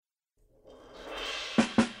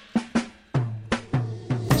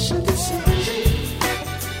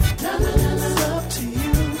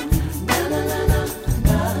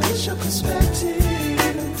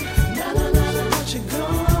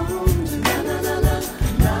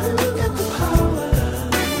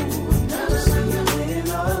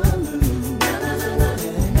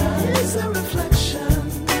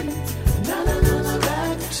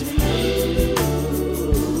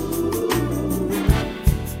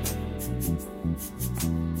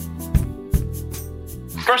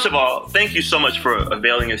First of all, thank you so much for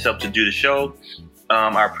availing yourself to do the show.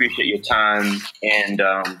 I appreciate your time and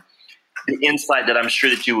the insight that I'm sure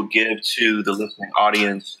that you will give to the listening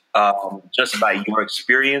audience just by your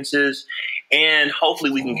experiences. And hopefully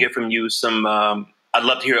we can get from you some, I'd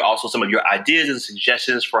love to hear also some of your ideas and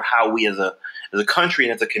suggestions for how we as a country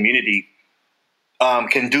and as a community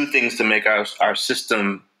can do things to make our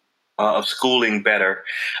system of schooling better.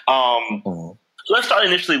 Let's start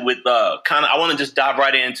initially with I want to just dive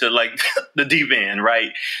right into like the deep end,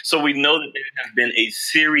 right? So we know that there has been a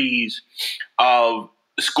series of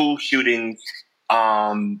school shootings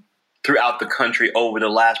throughout the country over the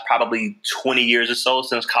last probably 20 years or so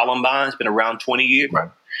since Columbine. It's been around 20 years. Right.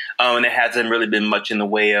 And there hasn't really been much in the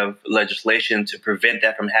way of legislation to prevent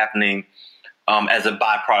that from happening as a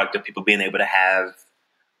byproduct of people being able to have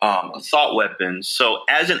assault weapons. So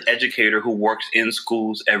as an educator who works in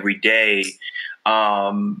schools every day,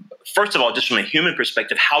 first of all, just from a human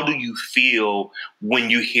perspective, how do you feel when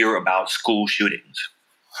you hear about school shootings?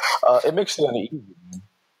 It makes you uneasy.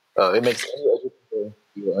 It makes any educator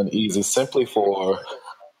feel uneasy simply for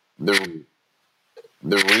the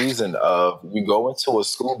reason of you go into a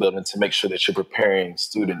school building to make sure that you're preparing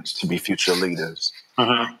students to be future leaders.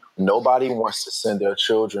 Mm-hmm. Nobody wants to send their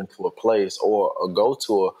children to a place or go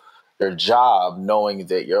to their job knowing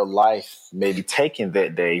that your life may be taken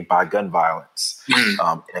that day by gun violence.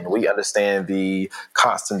 And we understand the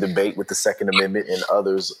constant debate with the Second Amendment and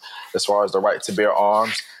others as far as the right to bear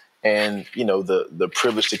arms and, you know, the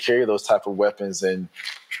privilege to carry those type of weapons. And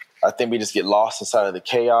I think we just get lost inside of the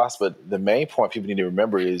chaos. But the main point people need to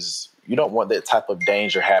remember is you don't want that type of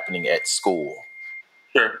danger happening at school.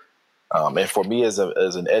 Sure. And for me as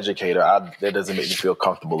an educator, that doesn't make me feel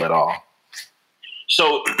comfortable at all.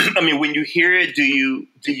 So, I mean, when you hear it, do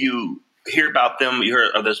you hear about them? You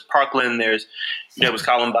heard of there's Parkland, there was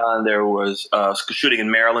Columbine, there was a shooting in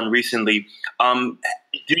Maryland recently. Do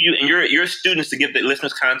you and your students, to give the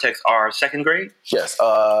listeners context, are second grade? Yes,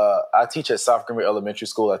 I teach at South Greenwood Elementary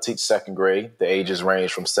School. I teach second grade. The ages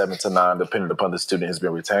range from 7 to 9, depending upon the student has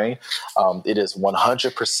been retained. It is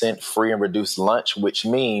 100% free and reduced lunch, which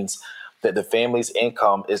means that the family's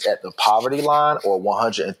income is at the poverty line or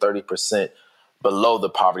 130% below the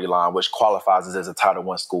poverty line, which qualifies as a Title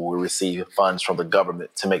I school. We receive funds from the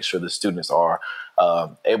government to make sure the students are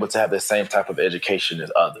able to have the same type of education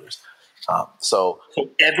as others. So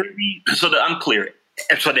that I'm clear,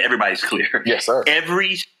 so that everybody's clear. Yes, sir.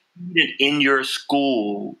 Every student in your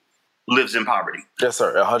school lives in poverty. Yes,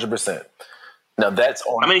 sir. 100%. Now that's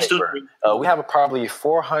on how many paper. Students? We have probably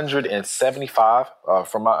 475,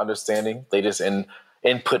 from my understanding. They just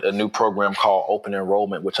input a new program called Open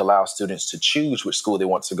Enrollment, which allows students to choose which school they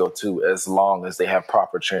want to go to as long as they have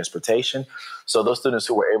proper transportation. So those students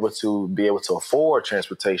who were able to afford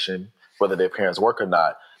transportation, whether their parents work or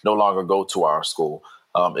not, no longer go to our school.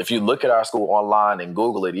 If you look at our school online and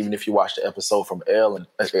Google it, even if you watch the episode from Ellen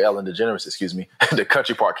DeGeneres, the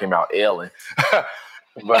country part came out, Ellen.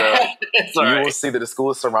 But you will see that the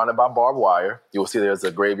school is surrounded by barbed wire. You will see there's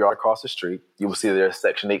a graveyard across the street. You will see there's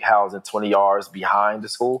Section 8 housing 20 yards behind the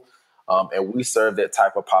school. And we serve that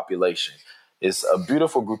type of population. It's a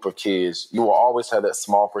beautiful group of kids. You will always have that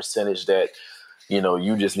small percentage that, you know,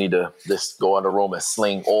 you just need to just go in the room and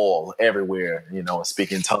sling oil everywhere, you know, and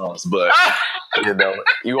speak in tongues. But, you know,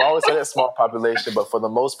 you always have that small population. But for the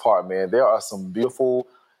most part, man, there are some beautiful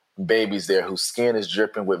babies there whose skin is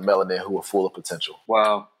dripping with melanin who are full of potential.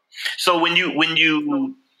 Wow. So when you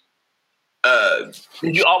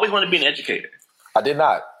did you always want to be an educator? I did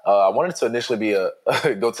not. I wanted to initially be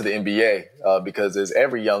go to the NBA because as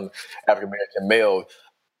every young African American male,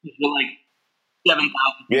 like 7,000.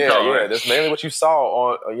 Yeah. That's mainly what you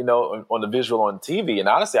saw on the visual on TV. And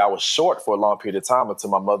honestly, I was short for a long period of time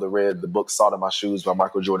until my mother read the book "Salt in My Shoes" by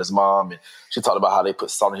Michael Jordan's mom, and she talked about how they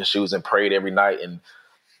put salt in his shoes and prayed every night. And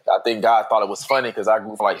I think God thought it was funny because I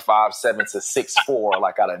grew from like 5'7" to 6'4",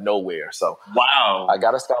 like out of nowhere. So wow, I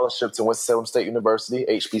got a scholarship to Winston-Salem State University,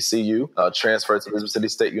 HBCU, transferred to Elizabeth City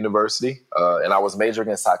State University, and I was majoring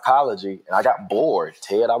in psychology. And I got bored,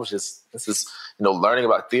 Ted. I was just, learning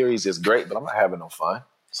about theories is great, but I'm not having no fun.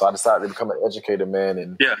 So I decided to become an educator, man,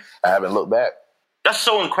 and I haven't looked back. That's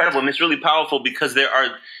so incredible. I mean, it's really powerful because there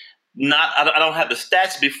are not. I don't have the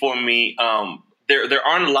stats before me. There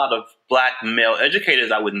aren't a lot of Black male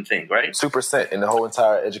educators, I wouldn't think, right? 2% in the whole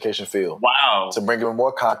entire education field. Wow. To bring even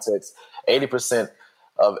more context, 80%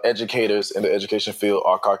 of educators in the education field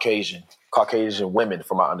are Caucasian women,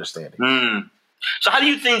 from my understanding. So how do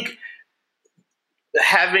you think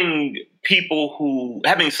having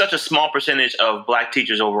such a small percentage of Black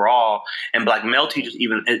teachers overall and Black male teachers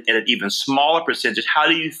even at an even smaller percentage, how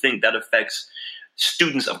do you think that affects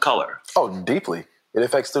students of color? Oh, deeply. It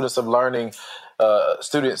affects students of learning.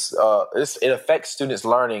 It affects students'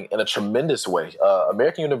 learning in a tremendous way.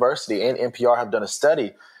 American University and NPR have done a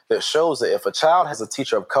study that shows that if a child has a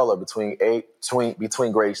teacher of color between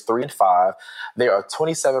grades 3 and 5, they are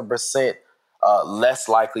 27% less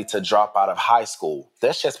likely to drop out of high school.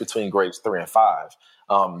 That's just between grades 3 and 5.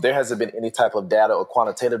 There hasn't been any type of data or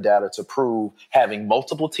quantitative data to prove having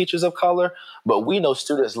multiple teachers of color, but we know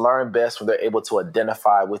students learn best when they're able to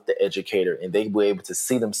identify with the educator and they will be able to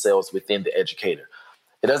see themselves within the educator.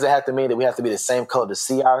 It doesn't have to mean that we have to be the same color to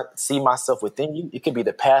see myself within you. It could be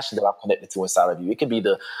the passion that I'm connected to inside of you. It can be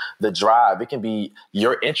the drive. It can be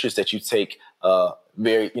your interest that you take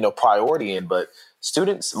priority in. But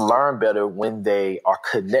students learn better when they are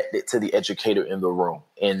connected to the educator in the room.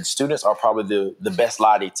 And students are probably the best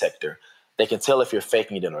lie detector. They can tell if you're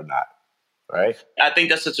faking it or not, right? I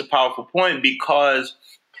think that's such a powerful point because,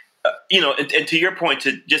 and to your point,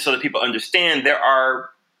 just so that people understand, there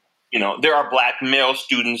are Black male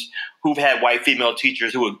students who've had white female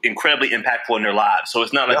teachers who are incredibly impactful in their lives. So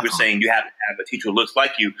it's not like we're saying you have to have a teacher who looks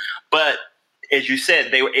like you. But as you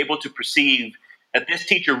said, they were able to perceive that this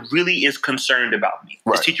teacher really is concerned about me.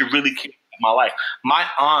 Right. This teacher really cares about my life. My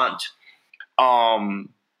aunt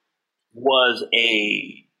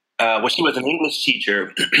she was an English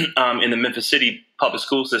teacher in the Memphis City public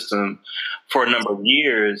school system for a number of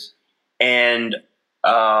years. And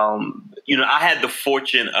I had the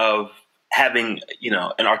fortune of having,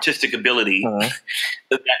 an artistic ability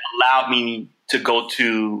that allowed me to go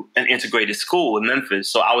to an integrated school in Memphis.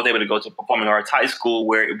 So I was able to go to Performing Arts High School,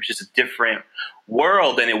 where it was just a different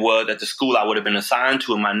world than it was at the school I would have been assigned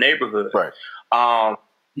to in my neighborhood. Right.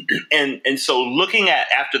 And so looking at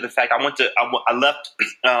after the fact, I left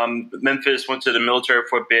Memphis, went to the military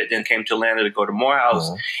for a bit, then came to Atlanta to go to Morehouse.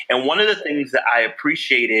 And one of the things that I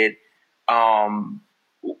appreciated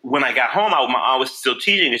when I got home, I was still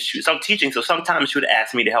teaching. So sometimes she would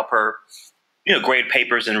ask me to help her, grade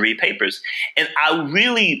papers and read papers. And I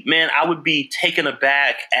would be taken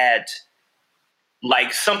aback at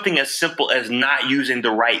like something as simple as not using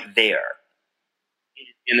the right there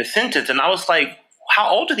in a sentence. And I was like, how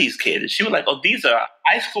old are these kids? And she was like, oh, these are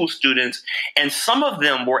high school students. And some of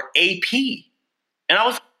them were AP. And I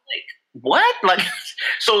was like, what? Like,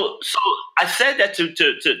 so I said that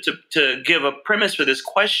to give a premise for this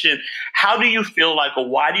question. How do you feel like, or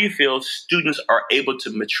why do you feel students are able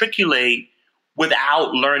to matriculate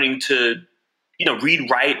without learning to, read,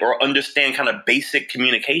 write, or understand kind of basic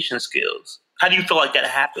communication skills? How do you feel like that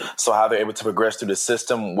happens? So how they're able to progress through the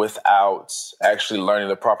system without actually learning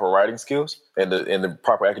the proper writing skills and the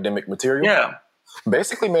proper academic material? Yeah.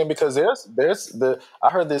 Basically, man, because there's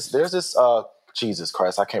this Jesus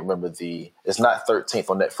Christ, I can't remember it's not 13th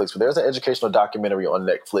on Netflix, but there's an educational documentary on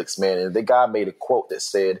Netflix, man. And the guy made a quote that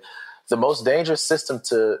said, the most dangerous system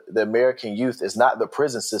to the American youth is not the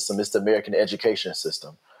prison system, it's the American education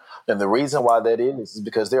system. And the reason why that is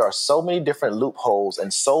because there are so many different loopholes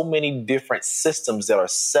and so many different systems that are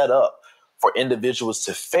set up for individuals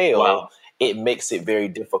to fail. Wow. It makes it very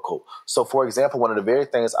difficult. So, for example, one of the very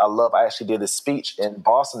things I love, I actually did a speech in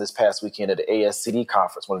Boston this past weekend at the ASCD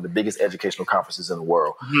conference, one of the biggest educational conferences in the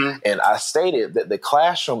world. Mm-hmm. And I stated that the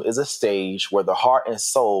classroom is a stage where the heart and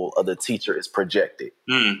soul of the teacher is projected.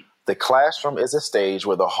 Mm. The classroom is a stage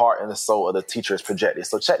where the heart and the soul of the teacher is projected.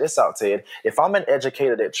 So check this out, Ted. If I'm an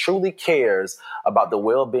educator that truly cares about the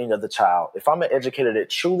well-being of the child, if I'm an educator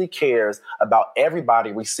that truly cares about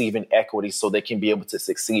everybody receiving equity so they can be able to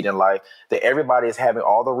succeed in life, that everybody is having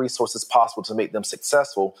all the resources possible to make them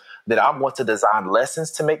successful, then I want to design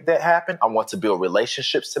lessons to make that happen. I want to build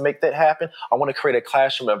relationships to make that happen. I want to create a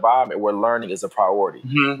classroom environment where learning is a priority.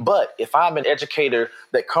 Mm-hmm. But if I'm an educator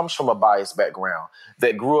that comes from a biased background,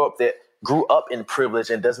 that grew up in privilege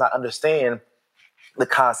and does not understand the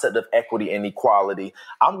concept of equity and equality,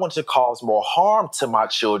 I'm going to cause more harm to my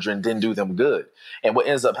children than do them good. And what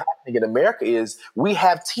ends up happening in America is we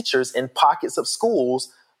have teachers in pockets of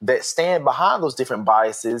schools that stand behind those different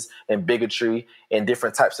biases and bigotry and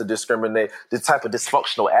different types of discriminate, the type of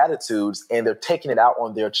dysfunctional attitudes, and they're taking it out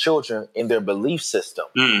on their children in their belief system.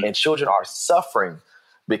 And children are suffering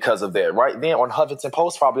because of that. Right then on Huffington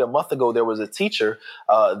Post, probably a month ago, there was a teacher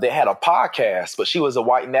that had a podcast, but she was a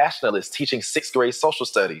white nationalist teaching sixth grade social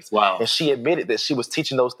studies. Wow. And she admitted that she was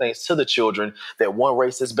teaching those things to the children, that one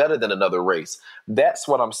race is better than another race. That's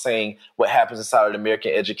what I'm saying, what happens inside of the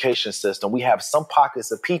American education system. We have some pockets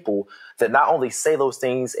of people that not only say those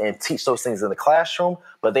things and teach those things in the classroom,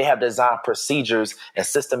 but they have designed procedures and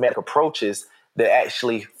systematic approaches that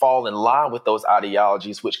actually fall in line with those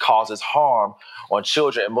ideologies, which causes harm on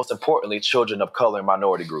children, and most importantly, children of color and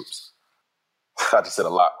minority groups. I just said a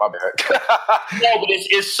lot. My bad. No, but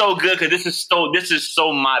it's so good because this is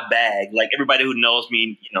so my bag. Like everybody who knows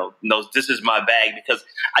me, knows this is my bag because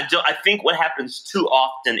I think what happens too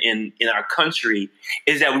often in our country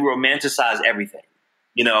is that we romanticize everything.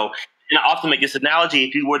 And I often make this analogy: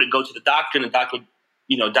 if you were to go to the doctor and the doctor,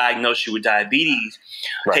 diagnosed you with diabetes,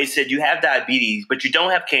 Right. They said you have diabetes, but you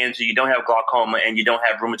don't have cancer, you don't have glaucoma, and you don't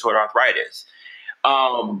have rheumatoid arthritis.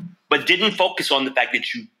 But didn't focus on the fact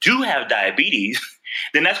that you do have diabetes,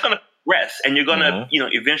 then that's going to progress, and you're going to,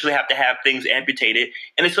 eventually have to have things amputated,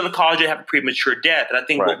 and it's going to cause you to have a premature death. And I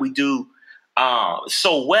think what we do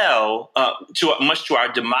so well, much to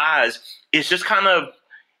our demise, is just kind of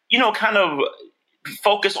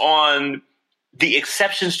focus on the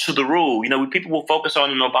exceptions to the rule. People will focus on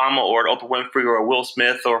an Obama or an Oprah Winfrey or a Will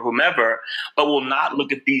Smith or whomever, but will not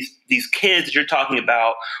look at these kids that you're talking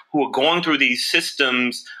about who are going through these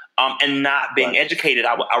systems and not being educated.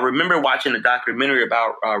 I remember watching a documentary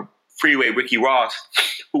about Freeway Ricky Ross,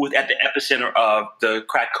 who was at the epicenter of the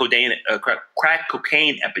crack cocaine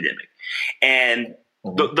epidemic. And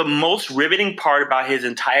the most riveting part about his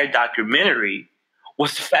entire documentary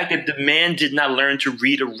was the fact that the man did not learn to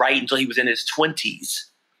read or write until he was in his 20s.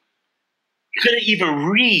 He couldn't even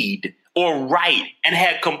read or write and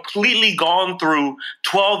had completely gone through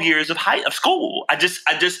 12 years of school. I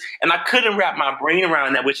couldn't wrap my brain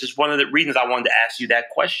around that, which is one of the reasons I wanted to ask you that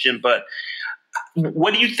question. But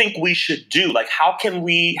what do you think we should do? Like, how can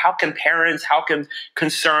parents, how can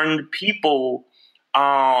concerned people,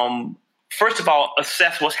 first of all,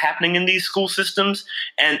 assess what's happening in these school systems?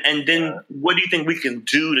 And then what do you think we can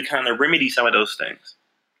do to kind of remedy some of those things?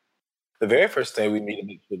 The very first thing we need to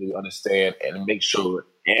make sure we understand and make sure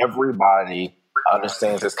everybody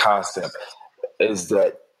understands this concept is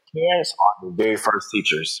that parents are the very first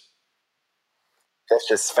teachers. That's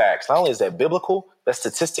just facts. Not only is that biblical, that's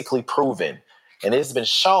statistically proven. And it's been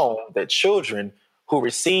shown that children who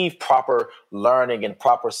receive proper learning and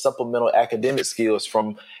proper supplemental academic skills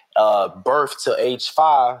from birth to age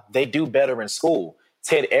 5, they do better in school.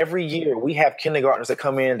 Ted, every year we have kindergartners that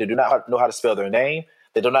come in that do not know how to spell their name.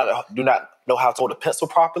 They do not know how to hold a pencil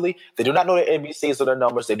properly. They do not know their ABCs or their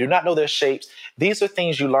numbers. They do not know their shapes. These are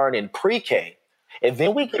things you learn in pre-K. And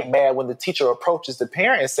then we get mad when the teacher approaches the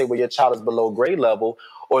parent and say, well, your child is below grade level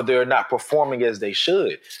or they're not performing as they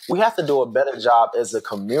should. We have to do a better job as a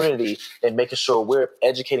community in making sure we're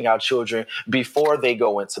educating our children before they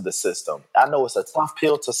go into the system. I know it's a tough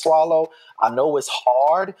pill to swallow. I know it's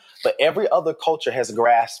hard, but every other culture has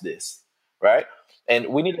grasped this, right? And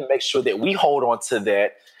we need to make sure that we hold on to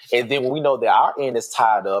that. And then when we know that our end is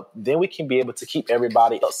tied up, then we can be able to keep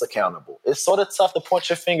everybody else accountable. It's sort of tough to point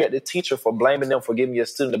your finger at the teacher for blaming them for giving your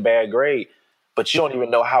student a bad grade, but you don't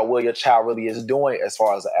even know how well your child really is doing as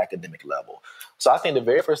far as the academic level. So I think the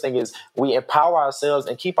very first thing is we empower ourselves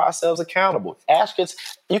and keep ourselves accountable. Ask kids,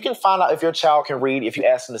 you can find out if your child can read if you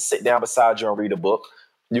ask them to sit down beside you and read a book.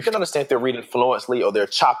 You can understand if they're reading fluently or they're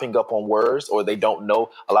chopping up on words or they don't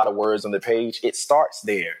know a lot of words on the page. It starts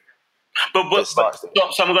there. So I'm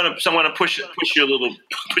gonna push you a little,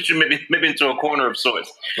 push you maybe into a corner of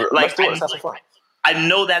sorts. Like I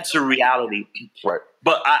know that's a reality, right?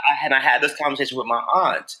 But I had this conversation with my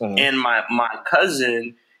aunt, and my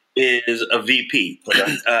cousin is a VP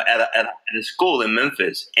at a school in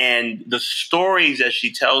Memphis, and the stories that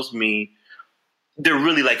she tells me, they're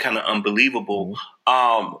really like kind of unbelievable.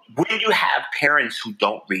 When you have parents who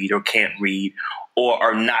don't read or can't read or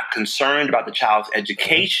are not concerned about the child's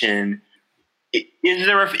education, is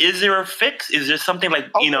there a fix? Is there something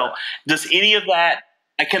like, does any of that,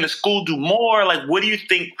 can the school do more? Like, what do you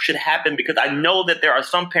think should happen? Because I know that there are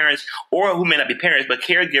some parents, or who may not be parents, but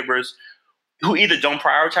caregivers who either don't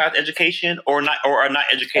prioritize education or are not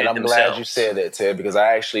educated themselves. And I'm glad you said that, Ted, because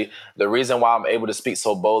the reason why I'm able to speak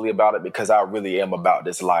so boldly about it, because I really am about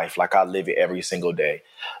this life. Like, I live it every single day.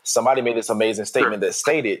 Somebody made this amazing statement that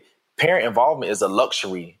stated, parent involvement is a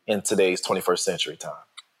luxury in today's 21st century time.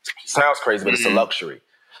 Sounds crazy, but it's a luxury.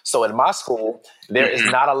 So in my school, there is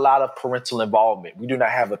not a lot of parental involvement. We do not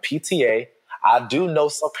have a PTA. I do know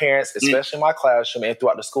some parents, especially in my classroom and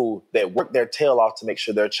throughout the school, that work their tail off to make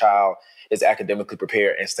sure their child is academically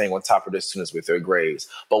prepared and staying on top of their students with their grades.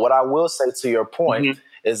 But what I will say to your point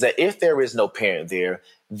is that if there is no parent there,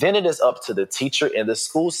 then it is up to the teacher and the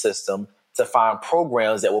school system to find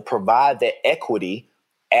programs that will provide that equity,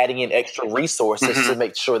 adding in extra resources to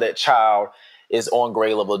make sure that child is on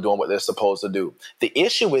grade level doing what they're supposed to do. The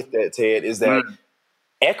issue with that, Ted, is that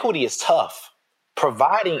equity is tough.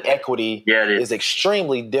 Providing equity is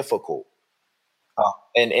extremely difficult.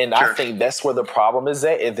 And I Sure. think that's where the problem is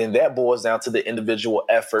at. And then that boils down to the individual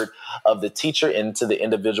effort of the teacher and to the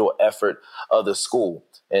individual effort of the school.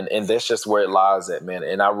 And that's just where it lies at, man.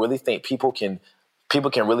 And I really think people can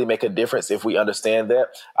really make a difference if we understand that.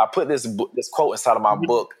 I put this quote inside of my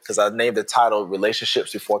book because I named the title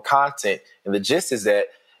Relationships Before Content. And the gist is that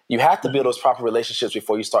you have to build those proper relationships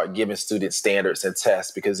before you start giving students standards and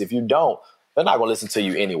tests, because if you don't, they're not going to listen to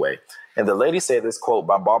you anyway. And the lady said this quote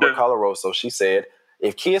by Barbara Coloroso. She said,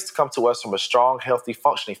 if kids come to us from a strong, healthy,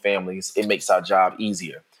 functioning families, it makes our job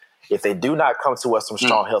easier. If they do not come to us from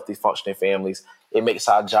strong, healthy, functioning families, it makes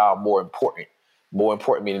our job more important. More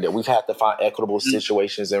important meaning that we've had to find equitable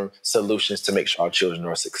situations and solutions to make sure our children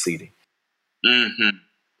are succeeding. Mm-hmm.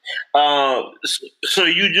 So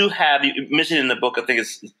you do have, you mentioned in the book, I think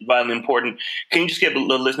it's vitally important. Can you just give the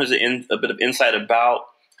listeners a bit of insight about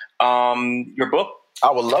your book? I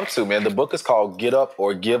would love to, man. The book is called Get Up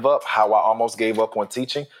or Give Up, How I Almost Gave Up on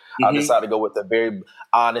Teaching. I decided to go with a very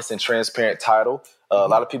honest and transparent title. A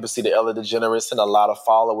lot of people see the Ellen DeGeneres and a lot of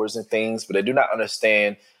followers and things, but they do not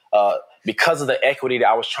understand because of the equity that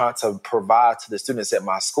I was trying to provide to the students at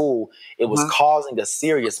my school, it was causing a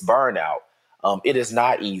serious burnout. It is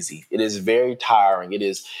not easy. It is very tiring.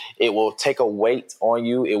 It will take a weight on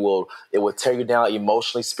you. It will tear you down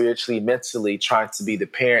emotionally, spiritually, mentally, trying to be the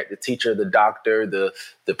parent, the teacher, the doctor,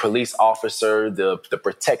 the police officer, the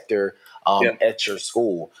protector at your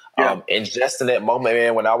school. And just in that moment,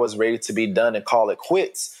 man, when I was ready to be done and call it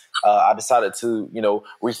quits, I decided to,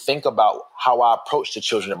 rethink about how I approach the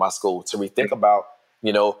children at my school, to rethink about,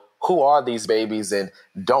 who are these babies and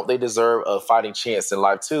don't they deserve a fighting chance in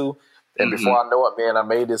life too? And before I know it, man, I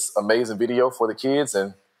made this amazing video for the kids,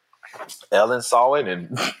 and Ellen saw it,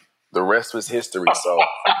 and the rest was history. So,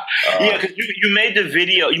 yeah, because you made the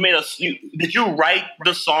video. Did you write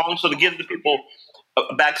the song? So to give the people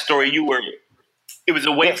a backstory, it was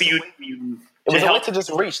a way for you. It was a way to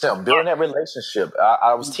just reach them, building that relationship.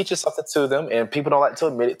 I was teaching something to them, and people don't like to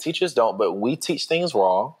admit it. Teachers don't, but we teach things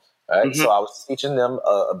wrong, right? So I was teaching them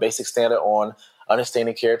a basic standard on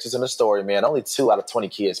understanding characters in a story, man. Only 2 out of 20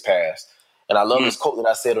 kids passed. And I love this quote that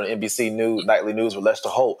I said on NBC News, Nightly News with Lester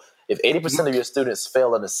Holt. If 80% of your students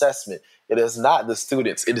fail an assessment, it is not the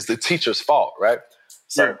students, it is the teacher's fault, right?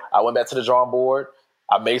 So I went back to the drawing board.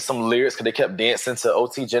 I made some lyrics because they kept dancing to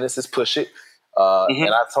OT Genesis, Push It.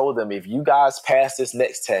 And I told them, if you guys pass this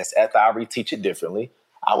next test after I reteach it differently,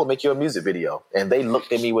 I will make you a music video. And they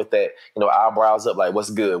looked at me with that, eyebrows up like, what's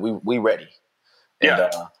good? We ready.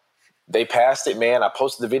 And they passed it, man. I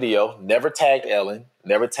posted the video, never tagged Ellen,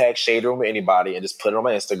 never tagged Shade Room or anybody, and just put it on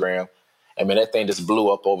my Instagram. And man, that thing just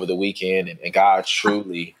blew up over the weekend. And God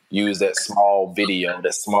truly used that small video,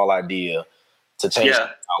 that small idea to change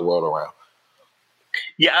our world around.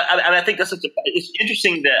 Yeah, and I think it's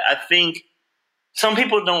interesting that I think some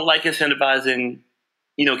people don't like incentivizing,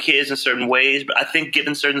 kids in certain ways, but I think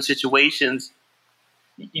given certain situations,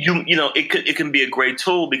 it can be a great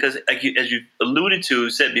tool because, as you alluded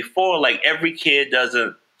to, said before, like every kid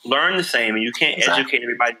doesn't learn the same, and you can't educate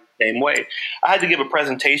everybody the same way. I had to give a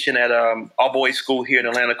presentation at all boys school here in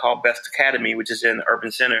Atlanta called Best Academy, which is in the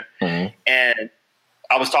Urban Center, and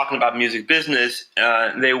I was talking about music business.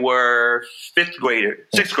 They were sixth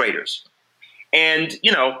graders, and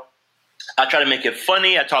I try to make it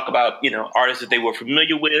funny. I talk about, artists that they were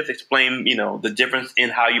familiar with, explain, the difference in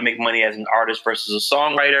how you make money as an artist versus a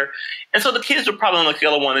songwriter. And so the kids were probably on a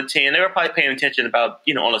scale of 1 to 10. They were probably paying attention about,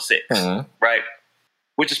 on a 6, right?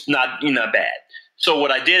 Which is not bad. So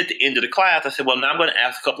what I did at the end of the class, I said, well, now I'm going to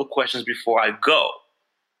ask a couple of questions before I go.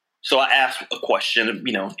 So I asked a question,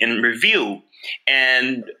 in review,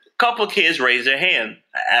 and a couple of kids raised their hand.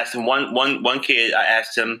 I asked him, one kid, I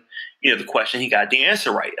asked him, the question, he got the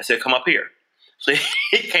answer right. I said, come up here. So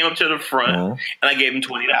he came up to the front, and I gave him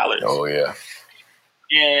 $20. Oh, yeah.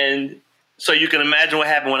 And so you can imagine what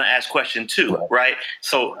happened when I asked question 2, right?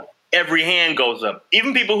 So every hand goes up.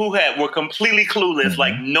 Even people who were completely clueless,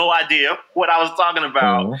 like no idea what I was talking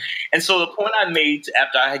about. And so the point I made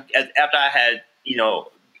after I had,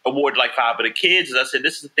 awarded like 5 of the kids is I said,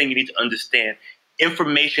 this is the thing you need to understand.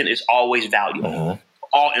 Information is always valuable.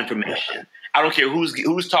 All information. I don't care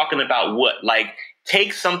who's talking about what. Like,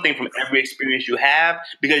 take something from every experience you have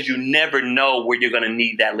because you never know where you're going to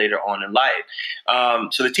need that later on in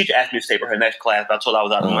life. So the teacher asked me to stay for her next class, but I told her I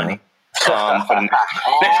was out of money.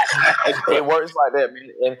 It works like that,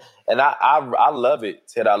 man. And I love it,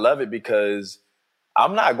 Ted. I love it because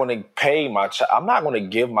I'm not going to pay I'm not going to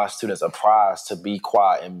give my students a prize to be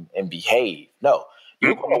quiet and behave. No,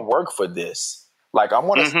 you're going to work for this. Like, I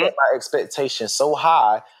want to set my expectations so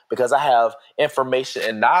high because I have information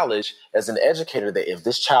and knowledge as an educator that if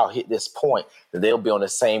this child hit this point, then they'll be on the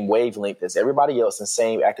same wavelength as everybody else and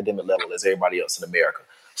same academic level as everybody else in America.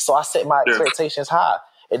 So I set my expectations high.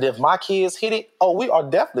 And if my kids hit it, we are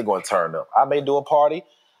definitely going to turn up. I may do a party.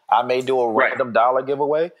 I may do a random dollar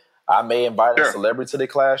giveaway. I may invite a celebrity to the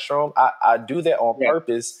classroom. I do that on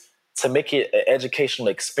purpose to make it an educational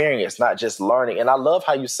experience, not just learning. And I love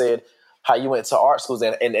how you said how you went to art schools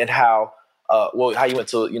and how how you went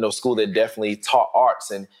to school that definitely taught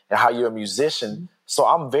arts and how you're a musician. So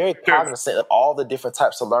I'm very cognizant of all the different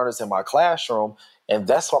types of learners in my classroom, and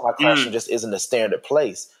that's why my classroom just isn't a standard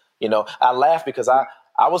place. I laugh because I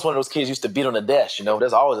was one of those kids who used to beat on the desk.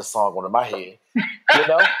 There's always a song on in my head. I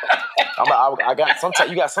got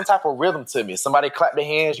you got some type of rhythm to me. Somebody clap their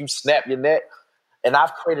hands, you snap your neck. And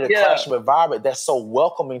I've created a classroom environment that's so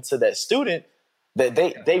welcoming to that student that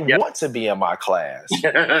they want to be in my class. Just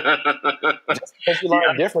because you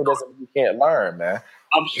learn different doesn't mean you can't learn, man.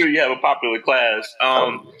 I'm sure you have a popular class.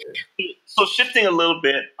 So shifting a little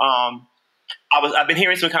bit, I've been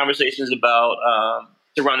hearing some conversations about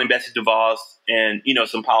surrounding Betsy DeVos and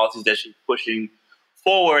some policies that she's pushing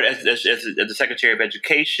forward as the Secretary of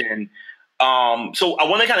Education. So I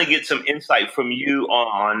want to kind of get some insight from you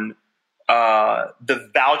on the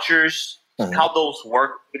vouchers, how those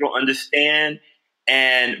work, we don't understand,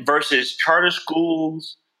 and versus charter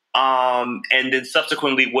schools, and then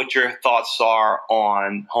subsequently what your thoughts are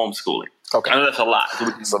on homeschooling. Okay. I know that's a lot.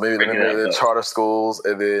 So maybe the charter schools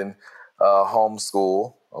and then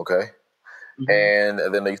homeschool, okay? And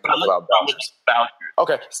then you talk about vouchers.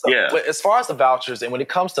 Okay. So as far as the vouchers, and when it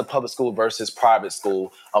comes to public school versus private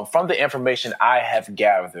school, from the information I have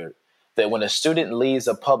gathered, that when a student leaves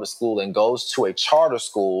a public school and goes to a charter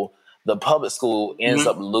school, the public school ends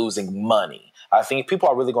up losing money. I think people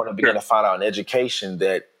are really going to begin to find out in education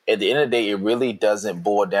that at the end of the day, it really doesn't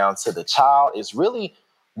boil down to the child. It's really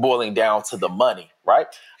boiling down to the money, right?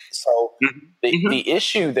 So the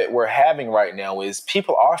issue that we're having right now is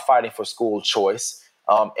people are fighting for school choice.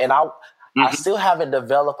 And I still haven't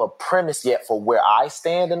developed a premise yet for where I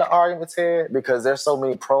stand in the argument here because there's so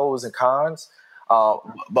many pros and cons.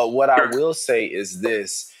 But what I will say is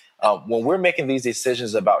this. When we're making these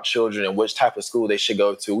decisions about children and which type of school they should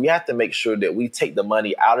go to, we have to make sure that we take the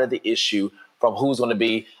money out of the issue from who's going to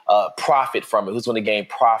be profit from it, who's going to gain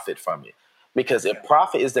profit from it. Because if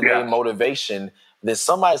profit is the main motivation, then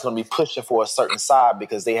somebody's going to be pushing for a certain side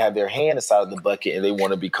because they have their hand inside of the bucket and they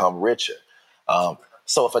want to become richer.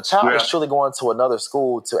 So if a child is truly going to another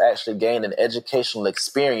school to actually gain an educational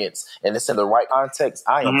experience and it's in the right context,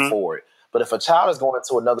 I am for it. But if a child is going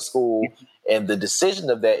to another school and the decision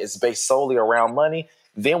of that is based solely around money,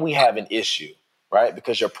 then we have an issue, right?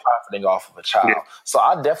 Because you're profiting off of a child. So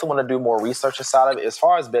I definitely want to do more research inside of it. As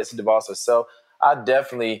far as Betsy DeVos herself, I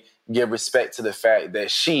definitely give respect to the fact that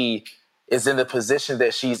she is in the position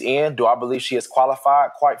that she's in. Do I believe she is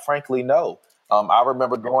qualified? Quite frankly, no. I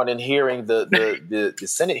remember going and hearing the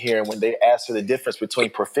Senate hearing when they asked her the difference between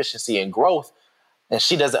proficiency and growth. And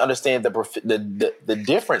she doesn't understand the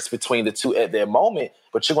difference between the two at that moment,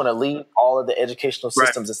 but you're going to lead all of the educational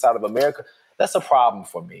systems inside of America. That's a problem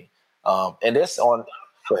for me. And that's on.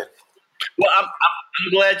 Go ahead. Well, I'm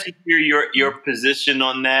glad to hear your position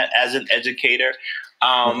on that as an educator.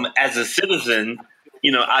 As a citizen,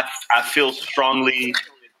 I feel strongly,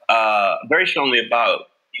 very strongly about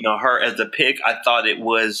her as a pick. I thought it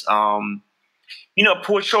was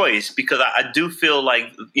poor choice because I do feel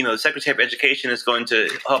like the Secretary of Education is going to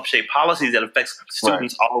help shape policies that affects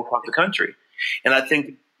students all across the country, and I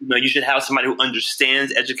think you should have somebody who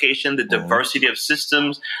understands education, the diversity of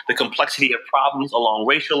systems, the complexity of problems along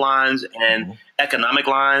racial lines and economic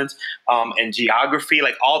lines, and geography.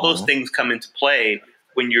 Like all those things come into play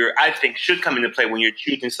should come into play when you're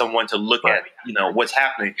choosing someone to look at, what's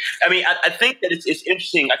happening. I mean, I think that it's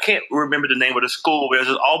interesting. I can't remember the name of the school, but there's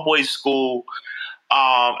an all-boys school.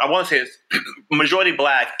 I want to say it's majority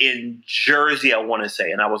black in Jersey, I want to say.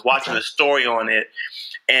 And I was watching a story on it,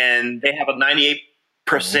 and they have a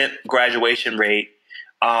 98% graduation rate,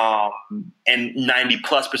 and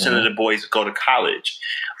 90+% of the boys go to college.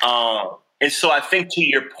 And so I think to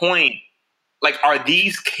your point, like, are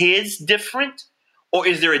these kids different? Or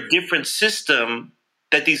is there a different system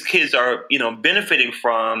that these kids are, benefiting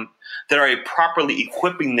from that are properly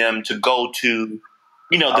equipping them to go to,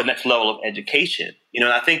 the next level of education? And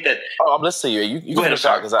I think that... Oh, I'm listening to you. You go ahead,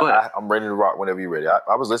 because I'm ready to rock whenever you're ready.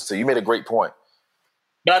 I was listening to you. You made a great point.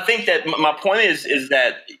 But I think that my point is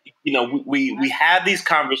that, we have these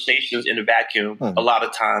conversations in a vacuum a lot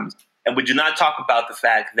of times, and we do not talk about the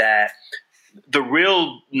fact that the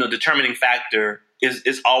real, determining factor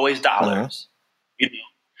is always dollars.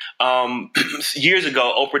 Years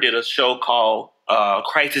ago, Oprah did a show called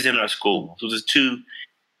Crisis in Our School. So it was a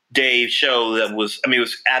 2-day show that was, I mean, it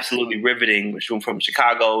was absolutely riveting. Which went from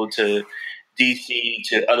Chicago to DC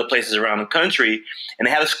to other places around the country. And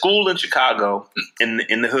they had a school in Chicago in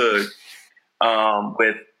the hood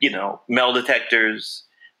with, metal detectors,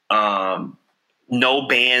 no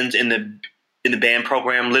bands in the band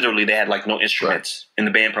program. Literally, they had like no instruments in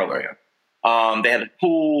the band program. They had a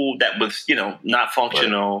pool that was, not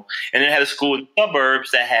functional. Right. And then they had a school in the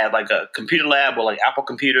suburbs that had like a computer lab with like Apple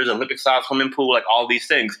computers, Olympic-sized swimming pool, like all these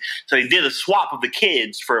things. So they did a swap of the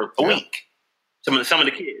kids for a week. Some of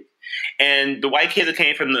the kids. And the white kids that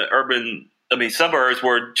came from the suburbs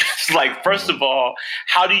were just like, first of all,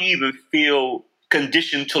 how do you even feel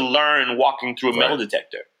conditioned to learn walking through a metal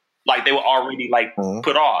detector? Like they were already like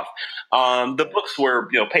put off. The books were,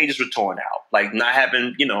 pages were torn out, like not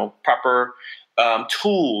having, proper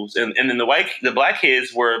tools. And then the black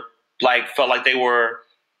kids were like, felt like they were,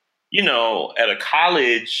 at a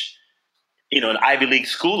college, an Ivy League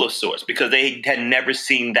school of sorts, because they had never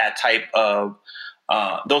seen that type of,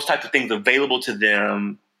 those types of things available to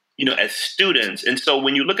them, as students. And so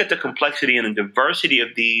when you look at the complexity and the diversity of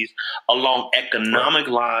these along economic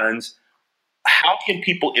lines, how can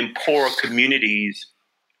people in poorer communities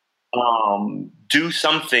do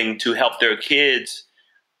something to help their kids,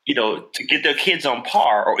 to get their kids on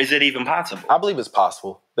par? Or is it even possible? I believe it's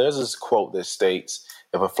possible. There's this quote that states,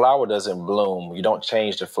 if a flower doesn't bloom, you don't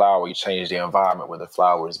change the flower, you change the environment where the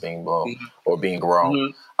flower is being bloomed or being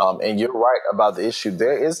grown. And you're right about the issue.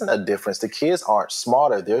 There isn't a difference. The kids aren't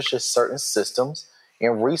smarter. There's just certain systems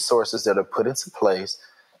and resources that are put into place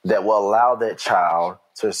that will allow that child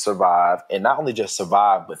to survive, and not only just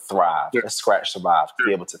survive, but thrive. Let's scratch survive, to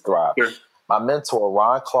be able to thrive. My mentor,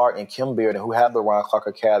 Ron Clark and Kim Bearden, who have the Ron Clark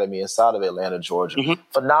Academy inside of Atlanta, Georgia,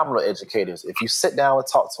 phenomenal educators. If you sit down and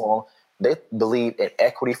talk to them, they believe in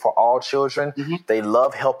equity for all children. They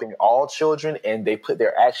love helping all children, and they put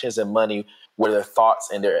their actions and money where their thoughts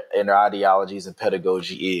and their ideologies and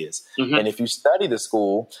pedagogy is. And if you study the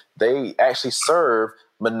school, they actually serve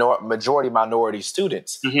majority minority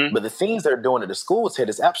students. But the things they're doing at the schools here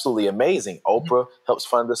is absolutely amazing. Oprah helps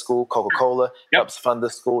fund the school. Coca-Cola helps fund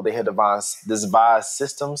the school. They had design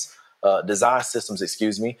systems,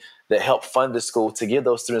 that help fund the school to give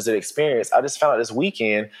those students that experience. I just found out this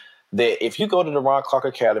weekend that if you go to the Ron Clark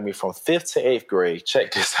Academy from 5th to 8th grade,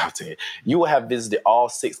 check this out, Ted, you will have visited all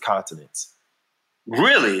 6 continents.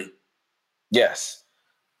 Really? Yes.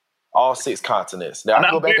 All 6 continents. Now, I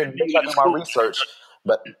can go back and do my research,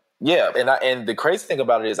 but yeah, and the crazy thing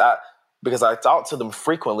about it is because I talk to them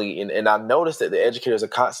frequently, and I noticed that the educators are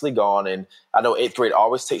constantly gone, and I know 8th grade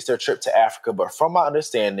always takes their trip to Africa, but from my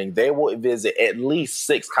understanding, they will visit at least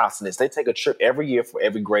 6 continents. They take a trip every year for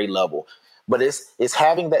every grade level. But it's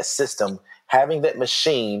having that system, having that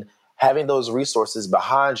machine, having those resources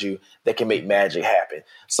behind you that can make magic happen.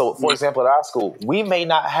 So, for example, at our school, we may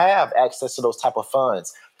not have access to those type of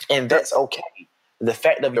funds, and that's okay. The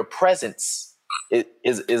fact of your presence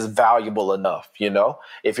is valuable enough,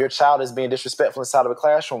 If your child is being disrespectful inside of a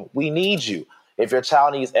classroom, we need you. If your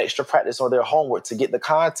child needs extra practice on their homework to get the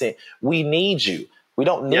content, we need you. We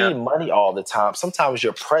don't need money all the time. Sometimes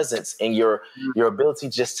your presence and your ability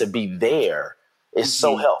just to be there is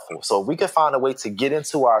so helpful. So if we can find a way to get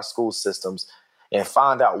into our school systems and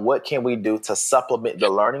find out what can we do to supplement the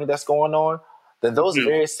learning that's going on, then those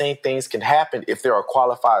very same things can happen if there are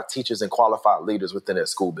qualified teachers and qualified leaders within that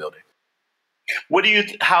school building.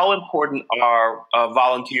 How important are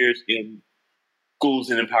volunteers in schools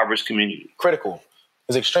and impoverished communities? Critical.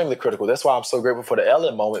 It's extremely critical. That's why I'm so grateful for the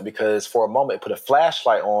Ellen moment, because for a moment it put a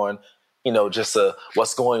flashlight on, just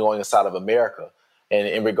what's going on inside of America. And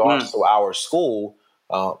in regards to our school,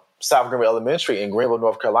 South Greenville Elementary in Greenville,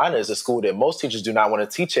 North Carolina is a school that most teachers do not want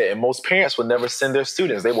to teach at, and most parents would never send their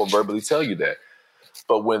students. They will verbally tell you that.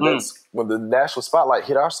 But when the national spotlight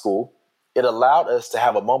hit our school, it allowed us to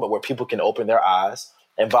have a moment where people can open their eyes,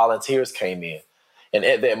 and volunteers came in. And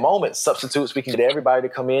at that moment, substitutes, we can get everybody to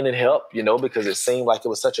come in and help, because it seemed like it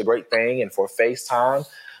was such a great thing, and for FaceTime.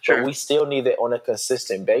 Sure. But we still need that on a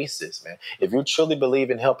consistent basis, man. If you truly believe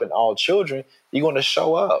in helping all children, you're going to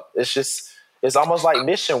show up. It's almost like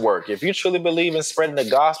mission work. If you truly believe in spreading the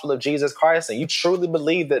gospel of Jesus Christ, and you truly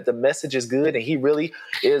believe that the message is good and he really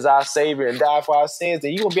is our Savior and died for our sins,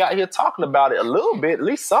 then you're going to be out here talking about it a little bit, at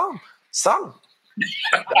least some. You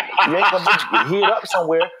ain't going to be hid up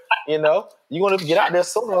somewhere, You're going to get out there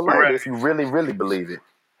sooner or later if you really, really believe it.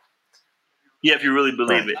 Yeah, if you really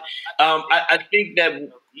believe it. I think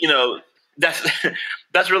that,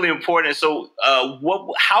 that's really important. So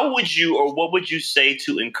what would you say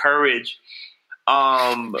to encourage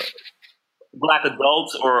Black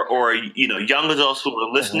adults or young adults who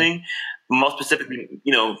are listening, most specifically,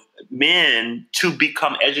 men, to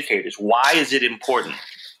become educators? Why is it important?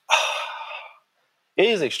 It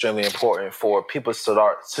is extremely important for people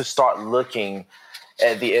to start looking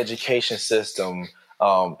at the education system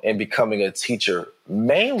and becoming a teacher,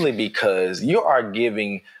 mainly because you are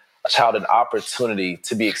giving a child an opportunity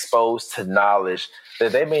to be exposed to knowledge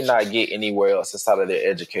that they may not get anywhere else inside of their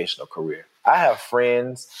educational career. I have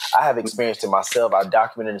friends, I have experienced it myself, I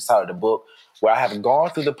documented inside of the book, where I have gone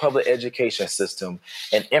through the public education system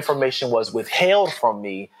and information was withheld from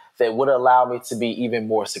me that would allow me to be even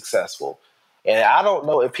more successful. And I don't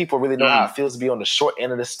know if people really know how it feels to be on the short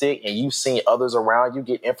end of the stick and you've seen others around you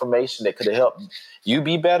get information that could have helped you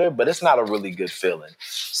be better, but it's not a really good feeling.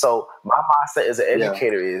 So my mindset as an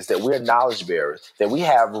educator is that we're knowledge bearers, that we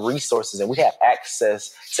have resources and we have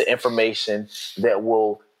access to information that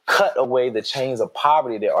will cut away the chains of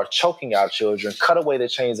poverty that are choking our children, cut away the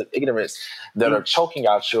chains of ignorance that are choking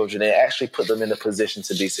our children, and actually put them in a position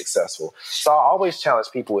to be successful. So I always challenge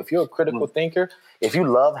people, if you're a critical thinker, if you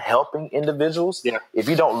love helping individuals, if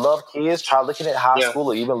you don't love kids, try looking at high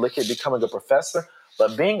school or even look at becoming a professor.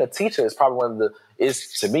 But being a teacher is probably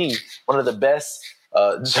to me, one of the best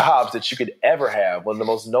jobs that you could ever have, one of the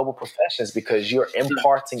most noble professions, because you're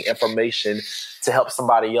imparting information to help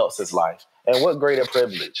somebody else's life. And what greater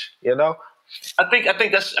privilege, you know? I think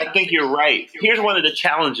you're right. Here's one of the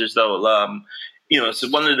challenges, though. So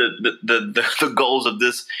one of the goals of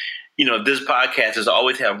this, this podcast is to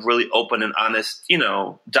always have really open and honest,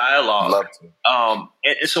 dialogue. Love to.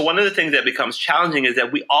 And so one of the things that becomes challenging is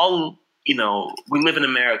that we all, we live in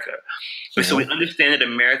America. So we understand that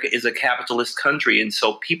America is a capitalist country. And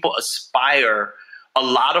so people aspire, a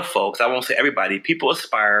lot of folks, I won't say everybody, people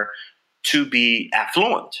aspire to be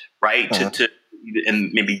affluent, right? To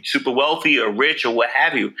and maybe super wealthy or rich or what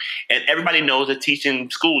have you. And everybody knows that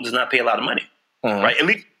teaching school does not pay a lot of money, right? At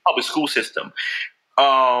least the public school system.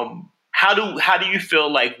 How do you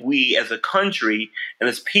feel like we as a country and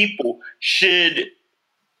as people should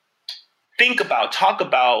talk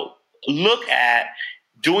about, look at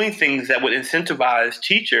doing things that would incentivize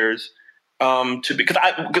teachers because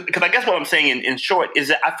I guess what I'm saying in short is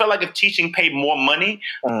that I feel like if teaching paid more money,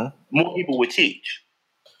 more people would teach.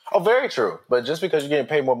 Oh, very true. But just because you're getting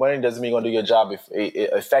paid more money doesn't mean you're going to do your job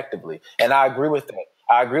effectively. And I agree with that.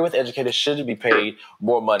 I agree with educators should be paid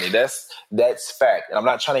more money. That's fact. And I'm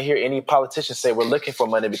not trying to hear any politicians say we're looking for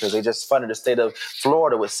money because they just funded the state of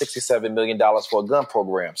Florida with $67 million for a gun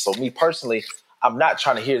program. So me personally, I'm not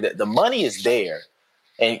trying to hear that. The money is there.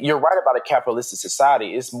 And you're right about a capitalistic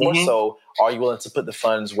society. It's more so, are you willing to put the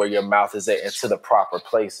funds where your mouth is at into the proper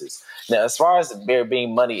places? Now, as far as there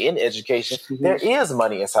being money in education, there is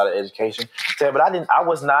money inside of education. But I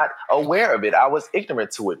was not aware of it. I was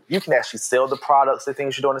ignorant to it. You can actually sell the products, the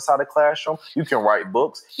things you're doing inside the classroom. You can write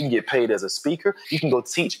books. You can get paid as a speaker. You can go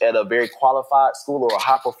teach at a very qualified school or a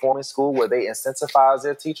high-performing school where they incentivize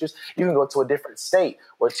their teachers. You can go to a different state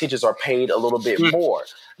where teachers are paid a little bit more.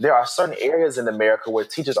 There are certain areas in America where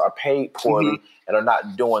teachers are paid poorly and are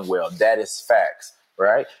not doing well. That is facts,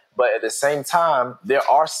 right? But at the same time, there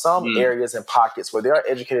are some areas and pockets where there are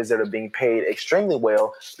educators that are being paid extremely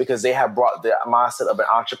well because they have brought the mindset of an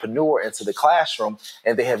entrepreneur into the classroom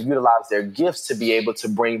and they have utilized their gifts to be able to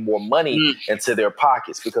bring more money into their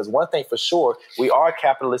pockets. Because one thing for sure, we are a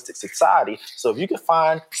capitalistic society. So if you can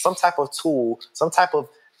find some type of tool,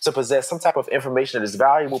 to possess some type of information that is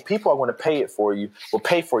valuable, people are going to pay for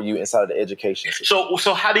you inside of the education system.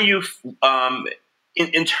 So how do you,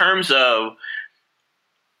 in terms of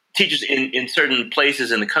teachers in certain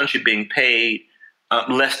places in the country being paid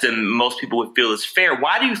less than most people would feel is fair,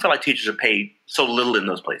 why do you feel like teachers are paid so little in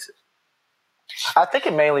those places? I think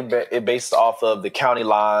it mainly based off of the county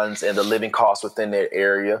lines and the living costs within their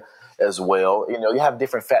area as well. You have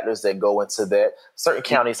different factors that go into that. Certain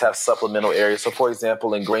counties have supplemental areas. So, for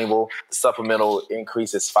example, in Greenville, the supplemental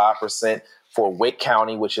increase is 5%. For Wake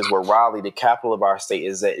County, which is where Raleigh, the capital of our state,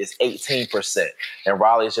 is at, is 18%. And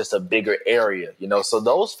Raleigh is just a bigger area, So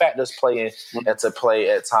those factors play into play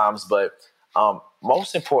at times. But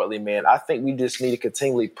most importantly, man, I think we just need to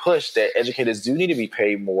continually push that educators do need to be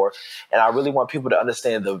paid more. And I really want people to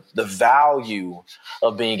understand the value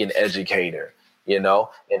of being an educator. And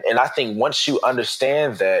I think once you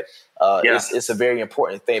understand that, it's a very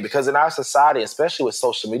important thing because in our society, especially with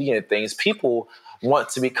social media and things, people want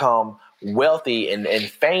to become wealthy and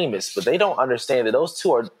famous, but they don't understand that those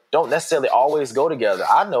two don't necessarily always go together.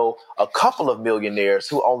 I know a couple of millionaires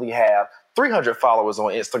who only have 300 followers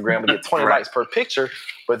on Instagram and get 20 likes per picture,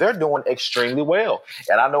 but they're doing extremely well.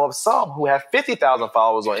 And I know of some who have 50,000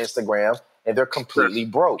 followers on Instagram and they're completely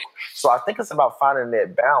broke. So I think it's about finding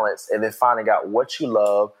that balance and then finding out what you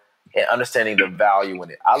love and understanding the value in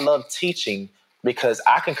it. I love teaching because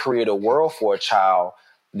I can create a world for a child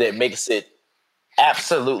that makes it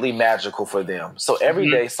absolutely magical for them. So every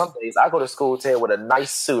day, some days I go to school today with a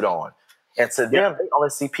nice suit on. And to them, they only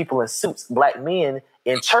see people in suits, black men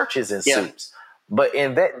in churches in suits. But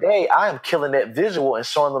in that day, I am killing that visual and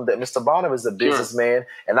showing them that Mr. Bonham is a businessman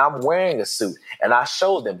and I'm wearing a suit. And I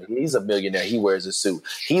show them he's a millionaire. He wears a suit.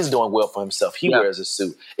 He's doing well for himself. He wears a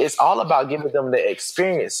suit. It's all about giving them the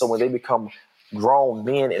experience. So when they become grown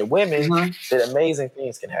men and women, that amazing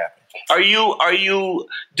things can happen.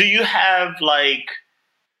 Do you have like,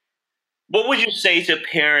 what would you say to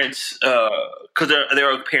parents? Because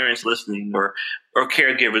there are parents listening or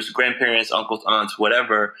caregivers, grandparents, uncles, aunts,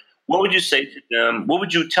 whatever. What would you say to them? What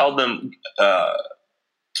would you tell them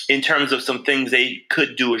in terms of some things they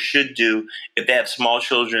could do or should do if they have small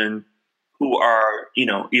children who are,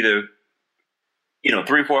 either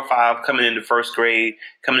 3, 4, 5, coming into first grade,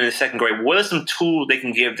 coming into second grade? What are some tools they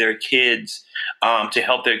can give their kids to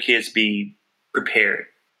help their kids be prepared?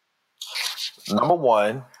 Number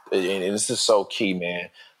one, and this is so key, man,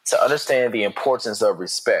 to understand the importance of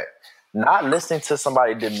respect. Not listening to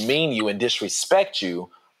somebody demean you and disrespect you,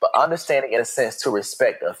 but understanding, in a sense, to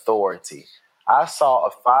respect authority. I saw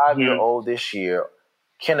a 5-year-old this year,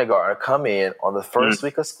 kindergartner, come in on the first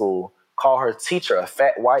week of school, call her teacher a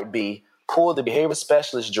fat white bee, pull the behavior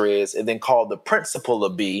specialist dreads, and then call the principal a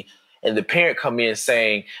bee, and the parent come in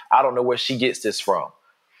saying, I don't know where she gets this from.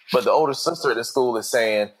 But the older sister at the school is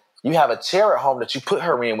saying, you have a chair at home that you put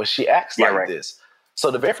her in when she acts like this. So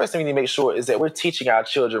the very first thing we need to make sure is that we're teaching our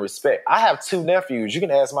children respect. I have 2 nephews. You can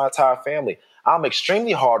ask my entire family. I'm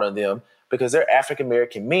extremely hard on them because they're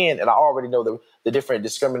African-American men, and I already know the different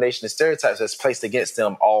discrimination and stereotypes that's placed against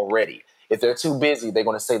them already. If they're too busy, they're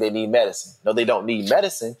going to say they need medicine. No, they don't need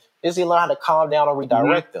medicine. Is they learn how to calm down or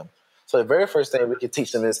redirect them. So the very first thing we can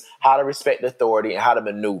teach them is how to respect authority and how to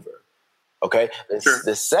maneuver. Okay.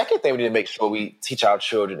 The second thing we need to make sure we teach our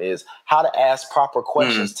children is how to ask proper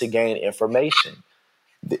questions to gain information.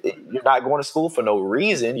 You're not going to school for no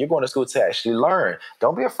reason. You're going to school to actually learn.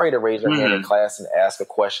 Don't be afraid to raise your hand in class and ask a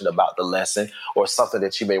question about the lesson or something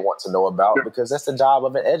that you may want to know about, because that's the job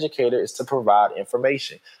of an educator, is to provide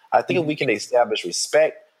information. I think if we can establish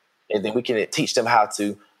respect and then we can teach them how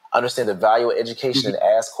to understand the value of education and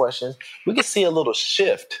ask questions, we can see a little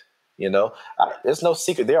shift. There's no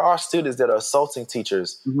secret. There are students that are assaulting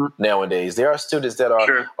teachers nowadays. There are students that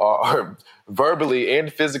are verbally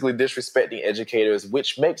and physically disrespecting educators,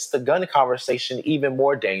 which makes the gun conversation even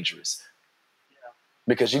more dangerous.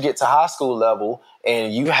 Because you get to high school level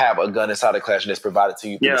and you have a gun inside the classroom that's provided to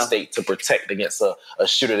you through the state to protect against a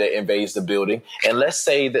shooter that invades the building. And let's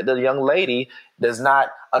say that the young lady does not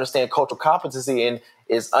understand cultural competency and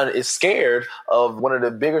is scared of one of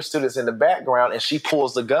the bigger students in the background, and she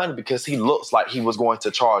pulls the gun because he looks like he was going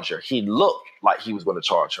to charge her. He looked like he was going to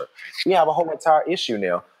charge her. We have a whole entire issue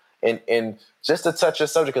now. And just to touch your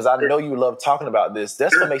subject, because I know you love talking about this,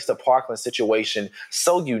 that's what makes the Parkland situation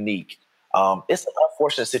so unique. It's an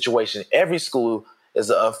unfortunate situation. Every school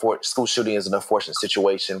school shooting is an unfortunate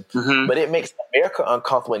situation, but it makes America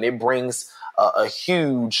uncomfortable, and it brings a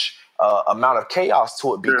huge amount of chaos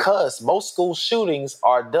to it because most school shootings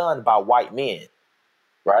are done by white men,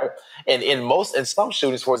 right? And in some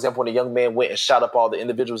shootings, for example, when a young man went and shot up all the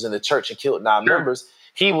individuals in the church and killed 9 members,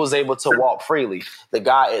 he was able to walk freely. The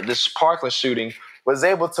guy at this Parkland shooting was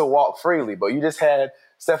able to walk freely, but you just had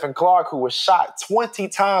Stephen Clark, who was shot 20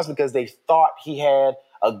 times because they thought he had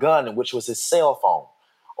a gun, which was his cell phone.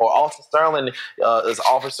 Or Alton Sterling, his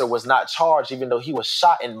officer, was not charged, even though he was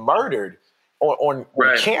shot and murdered on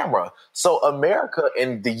camera. So America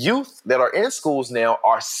and the youth that are in schools now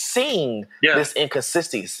are seeing this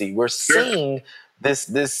inconsistency. We're seeing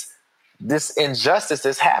this injustice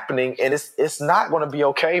that's happening, and it's not going to be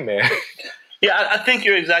okay, man. Yeah, I think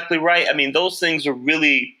you're exactly right. I mean, those things are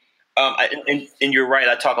really, and you're right.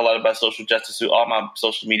 I talk a lot about social justice through all my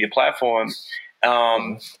social media platforms.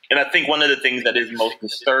 And I think one of the things that is most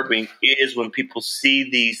disturbing is when people see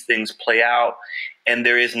these things play out and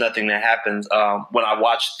there is nothing that happens. When I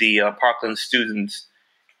watched the Parkland students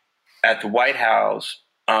at the White House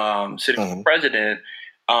sitting with the president,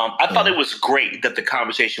 I thought it was great that the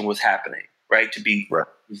conversation was happening, right? To be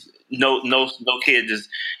no kid is,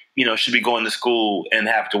 should be going to school and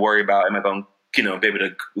have to worry about, am I going to, be able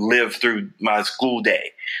to live through my school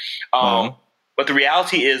day? But the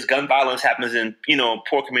reality is gun violence happens in,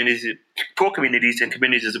 poor communities and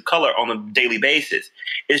communities of color on a daily basis.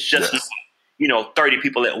 It's just, 30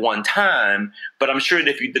 people at one time. But I'm sure that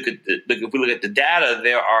if you if we look at the data,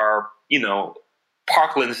 there are,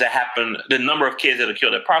 Parklands that happen, the number of kids that are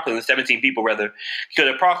killed at Parkland, 17 people rather killed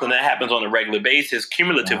at Parkland, that happens on a regular basis,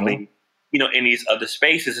 cumulatively, in these other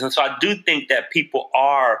spaces. And so I do think that people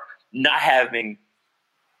are not having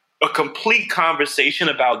a complete conversation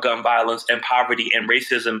about gun violence and poverty and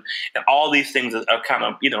racism and all these things that are kind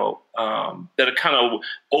of, that are kind of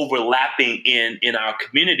overlapping in our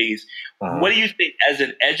communities. What do you think as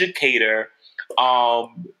an educator?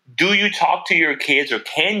 Do you talk to your kids, or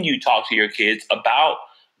can you talk to your kids about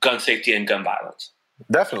gun safety and gun violence?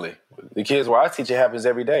 Definitely. The kids where I teach, it happens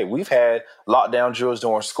every day. We've had lockdown drills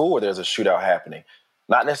during school where there's a shootout happening.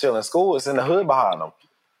 Not necessarily in school, it's in the hood behind them.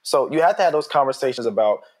 So you have to have those conversations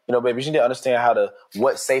about, baby, you need to understand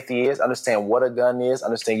what safety is, understand what a gun is,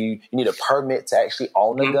 understand you need a permit to actually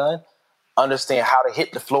own a gun, understand how to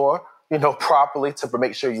hit the floor, properly to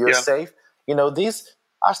make sure you're safe.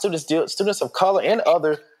 Our students of color and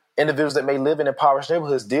other individuals that may live in impoverished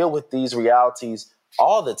neighborhoods deal with these realities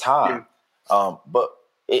all the time. But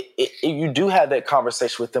you do have that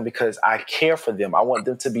conversation with them because I care for them. I want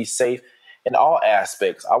them to be safe in all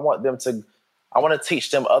aspects. I want to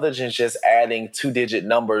teach them other than just adding 2-digit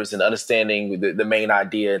numbers and understanding the main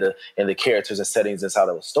idea and the characters and settings inside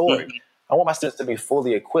of a story. I want my students to be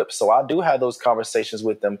fully equipped. So I do have those conversations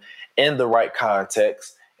with them in the right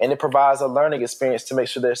context. And it provides a learning experience to make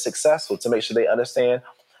sure they're successful, to make sure they understand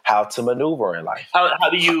how to maneuver in life.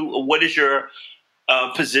 What is your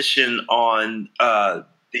position on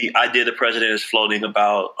the idea the president is floating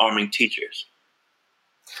about arming teachers?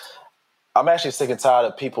 I'm actually sick and tired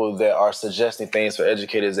of people that are suggesting things for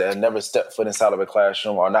educators that have never stepped foot inside of a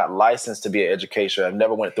classroom, are not licensed to be an educator, have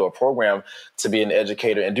never went through a program to be an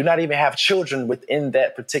educator, and do not even have children within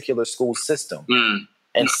that particular school system.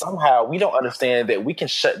 And somehow we don't understand that we can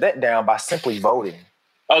shut that down by simply voting.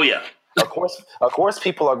 Oh, yeah. Of course,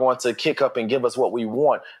 people are going to kick up and give us what we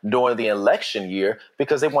want during the election year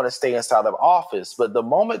because they want to stay inside of office. But the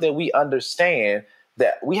moment that we understand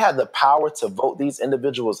that we have the power to vote these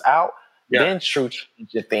individuals out, then true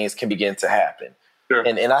things can begin to happen. Sure.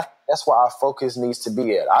 And that's where our focus needs to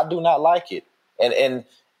be at. I do not like it. And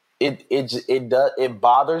it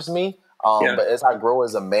bothers me. But as I grow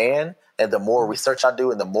as a man, and the more research I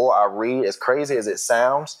do and the more I read, as crazy as it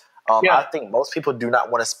sounds, I think most people do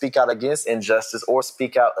not want to speak out against injustice or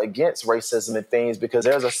speak out against racism and things because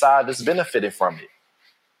there's a side that's benefiting from it.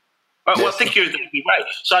 Well, I think you're exactly right.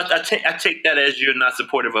 So I take that as you're not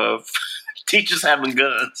supportive of teachers having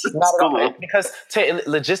guns. Not at all. Because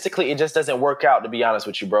logistically, it just doesn't work out, to be honest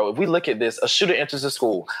with you, bro. If we look at this, a shooter enters the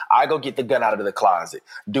school. I go get the gun out of the closet.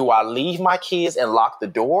 Do I leave my kids and lock the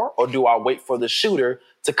door, or do I wait for the shooter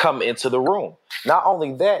to come into the room? Not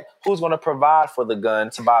only that, who's going to provide for the gun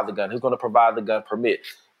to buy the gun? Who's going to provide the gun permit?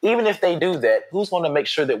 Even if they do that, who's going to make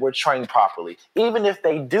sure that we're trained properly? Even if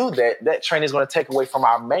they do that, that training is going to take away from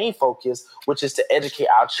our main focus, which is to educate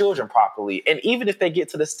our children properly. And even if they get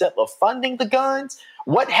to the step of funding the guns,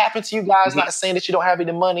 what happened to you guys not saying that you don't have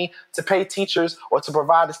any money to pay teachers or to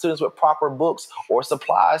provide the students with proper books or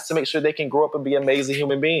supplies to make sure they can grow up and be amazing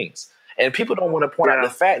human beings? And people don't want to point out the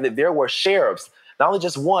fact that there were sheriffs, not only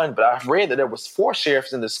just one, but I've read that there was 4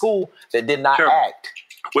 sheriffs in the school that did not act.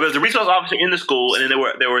 Well, there's a resource officer in the school, and then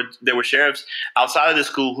there were sheriffs outside of the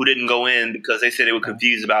school who didn't go in because they said they were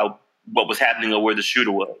confused about what was happening or where the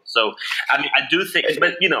shooter was. So, I mean, I do think,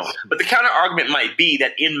 but the counter argument might be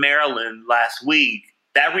that in Maryland last week,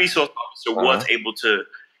 that resource officer was able to,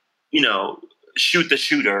 shoot the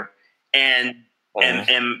shooter and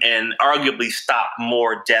arguably stop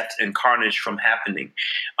more deaths and carnage from happening.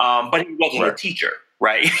 But he wasn't a teacher.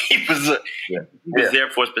 Right. He was there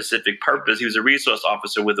for a specific purpose. He was a resource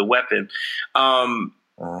officer with a weapon.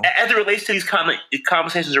 As it relates to these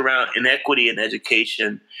conversations around inequity in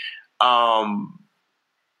education,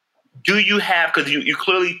 do you have, because you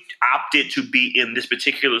clearly opted to be in this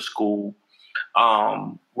particular school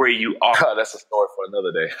where you are. Oh, that's a story for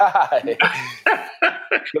another day.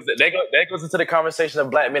 That goes into the conversation of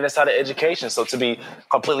Black men inside of education. So to be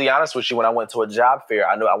completely honest with you, when I went to a job fair,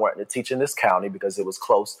 I knew I wanted to teach in this county because it was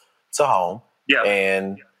close to home. Yeah.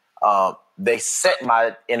 And they set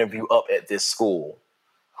my interview up at this school.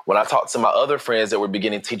 When I talked to my other friends that were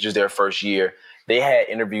beginning teachers their first year, they had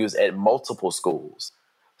interviews at multiple schools.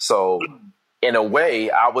 So in a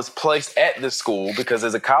way, I was placed at this school because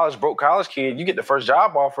as a broke college kid, you get the first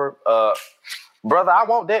job offer. Brother, I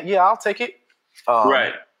want that. Yeah, I'll take it.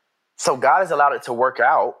 Right. So God has allowed it to work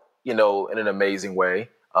out, in an amazing way.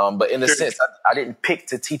 But in a sense, I didn't pick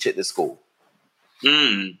to teach at this school.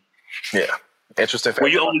 Yeah. Interesting fact.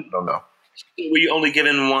 I don't know. Were you only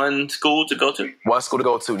given one school to go to? One school to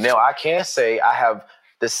go to. Now, I can say I have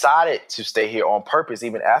decided to stay here on purpose,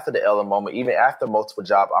 even after the Ella moment, even after multiple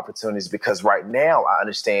job opportunities, because right now I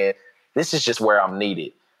understand this is just where I'm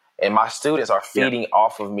needed. And my students are feeding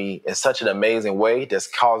off of me in such an amazing way that's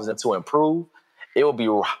causing them to improve. It will be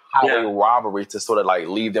highway robbery to sort of like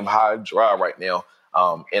leave them high and dry right now.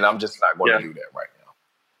 And I'm just not going to do that right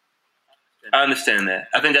now. I understand that.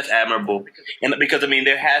 I think that's admirable. And because, I mean,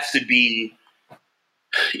 there has to be,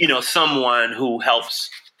 someone who helps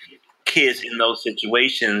kids in those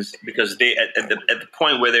situations, because they at the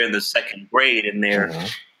point where they're in the second grade and they're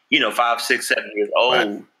 5, 6, 7 years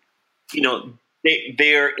old,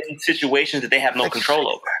 they're in situations that they have no control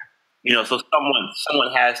over. So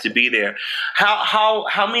someone has to be there.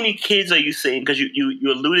 How many kids are you seeing? Because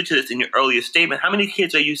you alluded to this in your earlier statement. How many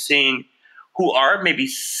kids are you seeing who are maybe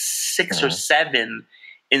 6 or 7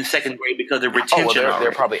 in second grade because of retention?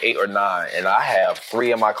 They're probably 8 or 9, and I have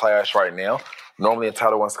 3 in my class right now. Normally in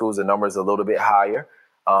Title I schools, the number is a little bit higher,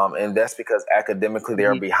 and that's because academically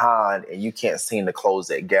they're behind, and you can't seem to close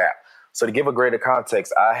that gap. So to give a greater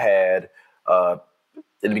context, I had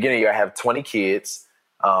in the beginning of the year, I have 20 kids.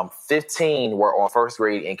 15 were on first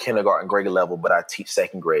grade and kindergarten grade level, but I teach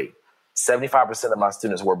second grade. 75% of my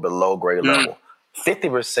students were below grade level.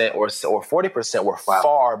 50% or 40% were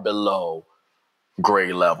far below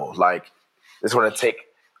grade level. Like, it's going to take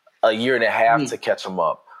a year and a half to catch them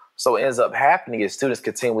up. So what ends up happening is students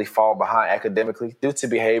continually fall behind academically due to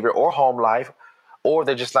behavior or home life, or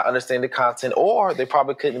they're just not understanding the content, or they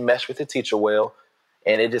probably couldn't mesh with the teacher well,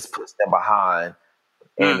 and it just puts them behind.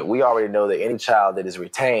 And we already know that any child that is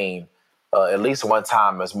retained at least one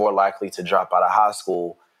time is more likely to drop out of high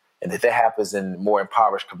school. And if that happens in more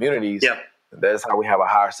impoverished communities, that's how we have a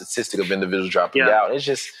higher statistic of individuals dropping out.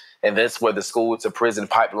 And that's where the school to prison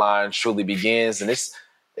pipeline truly begins. And it's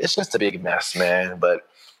just a big mess, man. But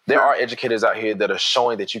there are educators out here that are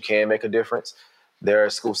showing that you can make a difference. There are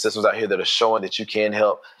school systems out here that are showing that you can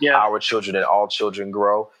help our children and all children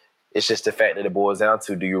grow. It's just the fact that it boils down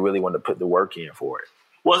to, do you really want to put the work in for it?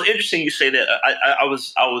 Well, it's interesting you say that. I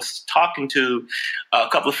was talking to a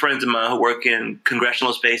couple of friends of mine who work in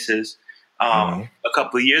congressional spaces a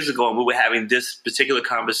couple of years ago, and we were having this particular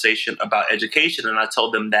conversation about education. And I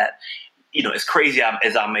told them that, as crazy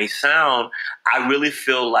as I may sound, I really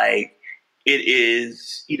feel like it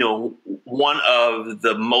is, one of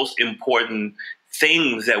the most important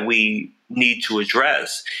things that we need to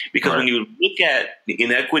address. Because when you look at the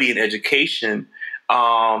inequity in education,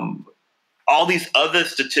 all these other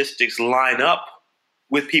statistics line up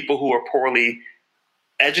with people who are poorly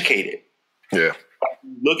educated. Yeah.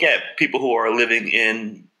 Look at people who are living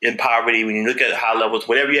in poverty. When you look at high levels,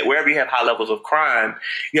 wherever you have high levels of crime,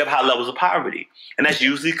 you have high levels of poverty. And that's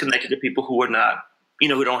usually connected to people who are not,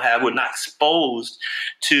 who are not exposed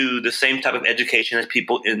to the same type of education as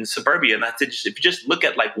people in suburbia. And I said, if you just look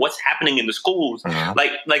at like what's happening in the schools,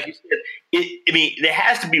 like you said, there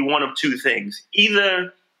has to be one of two things.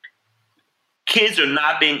 Either kids are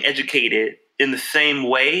not being educated in the same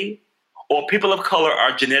way, or people of color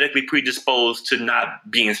are genetically predisposed to not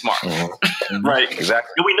being smart. Right?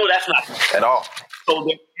 Exactly. And we know that's not at all. So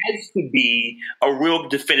there has to be a real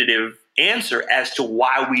definitive answer as to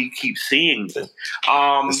why we keep seeing this.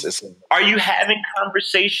 Are you having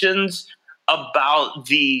conversations about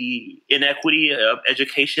the inequity of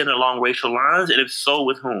education along racial lines? And if so,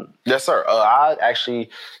 with whom? Yes, sir. I actually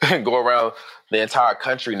go around the entire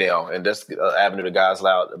country now, and that's the avenue that God's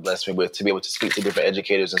allowed, blessed me with, to be able to speak to different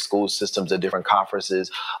educators and school systems at different conferences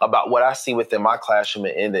about what I see within my classroom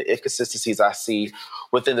and the inconsistencies I see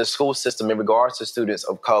within the school system in regards to students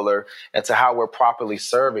of color and to how we're properly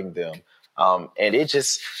serving them. And it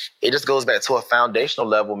just goes back to a foundational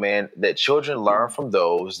level, man, that children learn from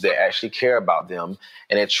those that actually care about them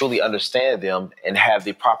and that truly understand them and have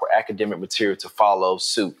the proper academic material to follow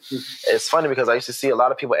suit. It's funny because I used to see a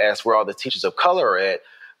lot of people ask where all the teachers of color are at,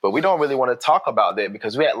 but we don't really want to talk about that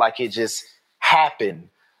because we act like it just happened.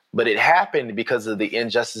 But it happened because of the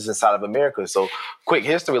injustice inside of America. So quick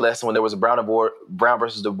history lesson, when there was a Brown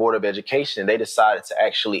versus the Board of Education, they decided to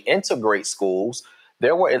actually integrate schools.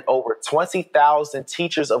 There were over 20,000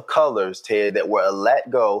 teachers of colors, Ted, that were let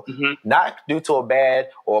go, not due to a bad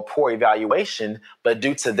or a poor evaluation, but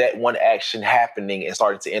due to that one action happening and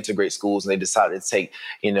starting to integrate schools. And they decided to take,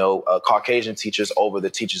 Caucasian teachers over the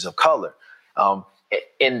teachers of color.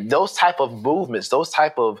 And those type of movements, those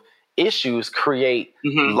type of issues create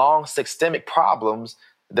long systemic problems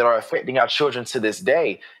that are affecting our children to this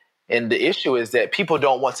day. And the issue is that people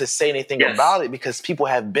don't want to say anything about it because people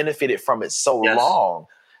have benefited from it so long.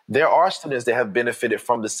 There are students that have benefited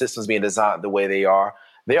from the systems being designed the way they are.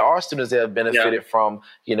 there are students that have benefited from,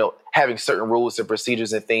 having certain rules and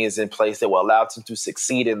procedures and things in place that will allow them to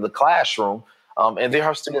succeed in the classroom. And there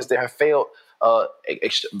are students that have failed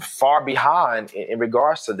far behind in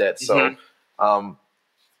regards to that. So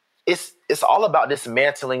it's all about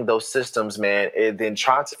dismantling those systems, man, and then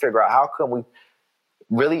trying to figure out how can we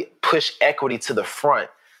really push equity to the front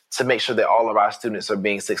to make sure that all of our students are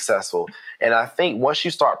being successful. And I think once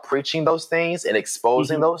you start preaching those things and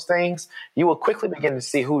exposing those things, you will quickly begin to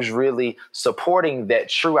see who's really supporting that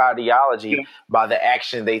true ideology by the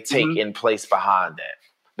action they take in place behind that.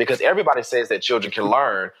 Because everybody says that children can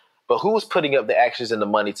learn, but who's putting up the actions and the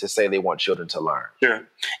money to say they want children to learn? Sure.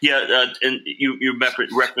 Yeah, and you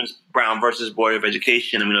referenced Brown versus Board of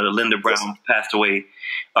Education. I mean, Linda Brown passed away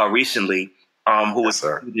recently. Who was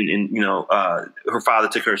in her father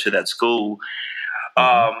took her to that school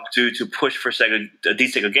to push for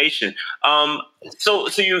desegregation. So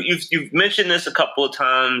you've mentioned this a couple of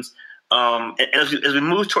times, and as we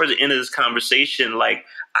move towards the end of this conversation, like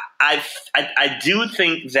I do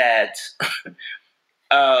think that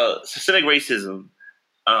systemic racism,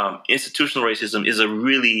 institutional racism, is a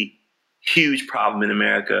really huge problem in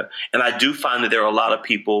America, and I do find that there are a lot of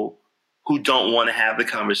people who don't want to have the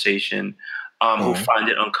conversation. Who find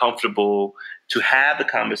it uncomfortable to have the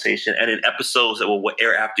conversation. And in episodes that will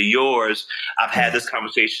air after yours, I've had this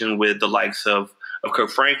conversation with the likes of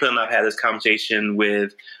Kirk Franklin. I've had this conversation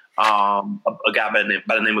with a guy by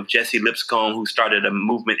the name of Jesse Lipscomb, who started a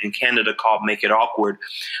movement in Canada called Make It Awkward,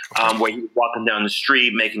 where he was walking down the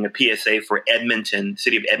street making a PSA for Edmonton,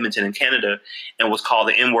 city of Edmonton in Canada, and was called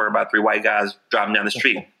the N-word by 3 white guys driving down the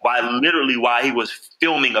street. While he was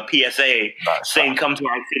filming a PSA saying, "Come to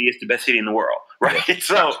our city, it's the best city in the world." Right?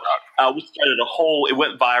 So we started it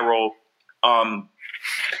went viral.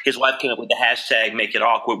 His wife came up with the hashtag Make It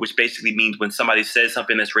Awkward, which basically means when somebody says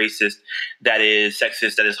something that's racist, that is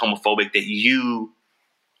sexist, that is homophobic, that you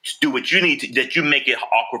do what you need to, that you make it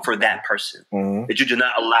awkward for that person, that you do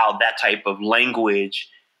not allow that type of language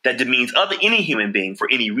that demeans any human being for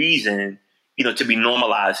any reason, to be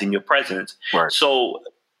normalized in your presence. Right. So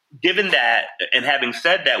given that, and having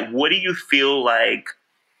said that, what do you feel like,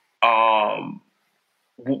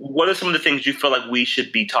 what are some of the things you feel like we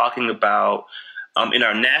should be talking about in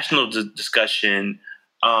our national discussion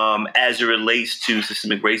as it relates to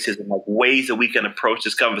systemic racism, like ways that we can approach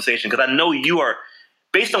this conversation? Because I know you are,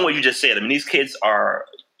 based on what you just said, I mean, these kids are,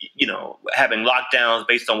 having lockdowns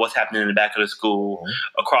based on what's happening in the back of the school,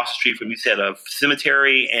 across the street from, you said, a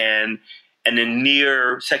cemetery and then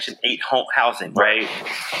near Section 8 housing, right?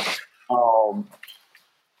 Well,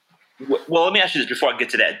 let me ask you this before I get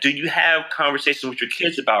to that. Do you have conversations with your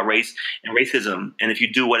kids about race and racism? And if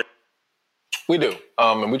you do, what? We do.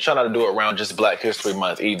 And we try not to do it around just Black History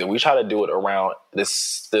Month either. We try to do it around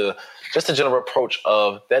just the general approach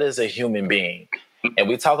of that is a human being. And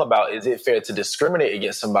we talk about, is it fair to discriminate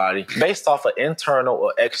against somebody based off of internal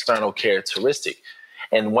or external characteristic?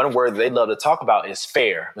 And one word they love to talk about is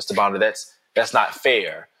fair, Mr. Bonner. That's not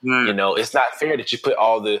fair. It's not fair that you put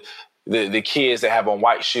all the kids that have on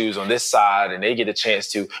white shoes on this side and they get a chance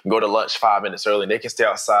to go to lunch 5 minutes early and they can stay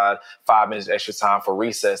outside 5 minutes extra time for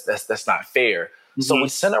recess. That's not fair. So we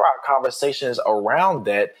center our conversations around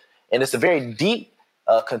that, and it's a very deep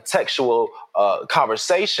contextual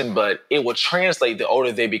conversation, but it will translate the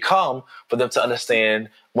older they become for them to understand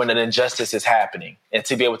when an injustice is happening and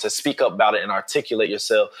to be able to speak up about it and articulate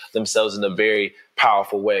themselves in a very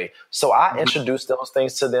powerful way. So I introduce those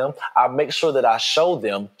things to them. I make sure that I show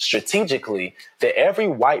them strategically that every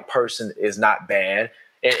white person is not bad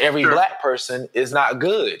and every Black person is not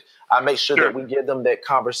good. I make sure that we give them that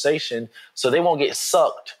conversation so they won't get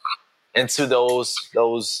sucked into those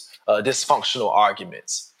dysfunctional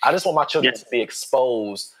arguments. I just want my children to be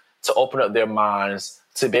exposed, to open up their minds,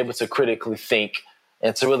 to be able to critically think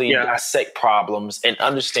and to really dissect problems and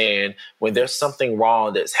understand when there's something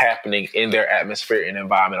wrong that's happening in their atmosphere and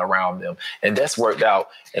environment around them. And that's worked out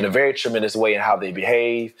in a very tremendous way in how they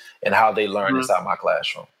behave and how they learn inside my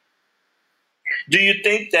classroom. Do you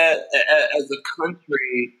think that as a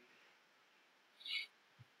country,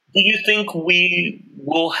 do you think we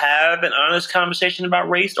will have an honest conversation about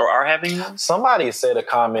race, or are having one? Somebody said a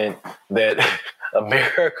comment that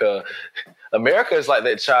America is like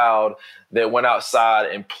that child that went outside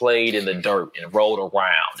and played in the dirt and rolled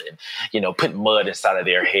around and, put mud inside of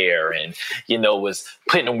their hair and, was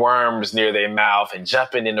putting worms near their mouth and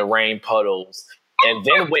jumping in the rain puddles, and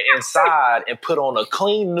then went inside and put on a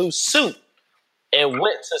clean new suit and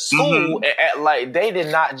went to school and act like they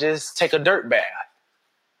did not just take a dirt bath.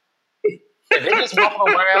 They just walk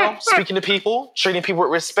around speaking to people, treating people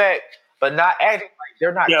with respect, but not acting like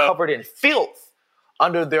they're not covered in filth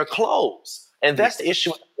under their clothes. And that's the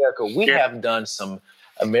issue in America. We have done some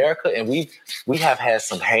America, and we have had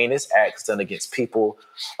some heinous acts done against people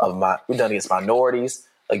we've done against minorities,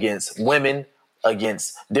 against women,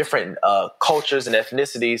 against different cultures and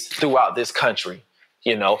ethnicities throughout this country,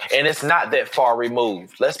 and it's not that far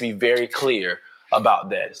removed. Let's be very clear about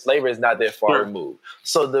that. Slavery is not that far removed.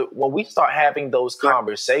 So when we start having those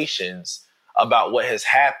conversations about what has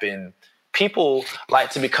happened, people like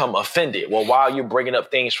to become offended. Well, why are you bringing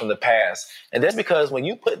up things from the past? And that's because when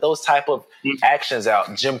you put those type of actions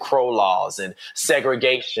out, Jim Crow laws and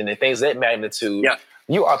segregation and things of that magnitude,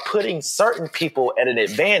 you are putting certain people at an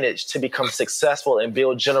advantage to become successful and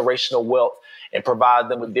build generational wealth and provide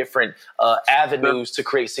them with different avenues to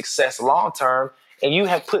create success long term. And you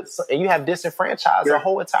have disenfranchised a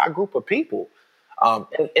whole entire group of people.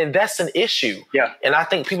 And that's an issue. Yeah. And I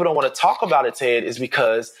think people don't want to talk about it, Ted, is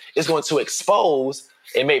because it's going to expose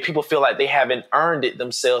and make people feel like they haven't earned it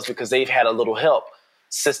themselves because they've had a little help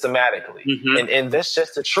systematically. Mm-hmm. And that's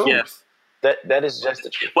just the truth. Yeah. That is just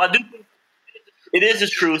the truth. Well, I do think it is the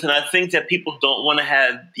truth, and I think that people don't want to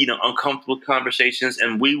have uncomfortable conversations,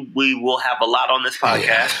 and we will have a lot on this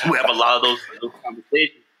podcast. We have a lot of those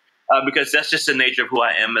conversations. Because that's just the nature of who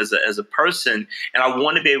I am as a person. And I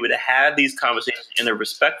want to be able to have these conversations in a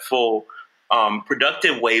respectful,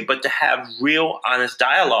 productive way, but to have real, honest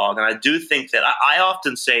dialogue. And I do think that I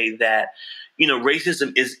often say that,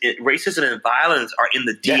 racism and violence are in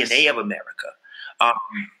the DNA of America.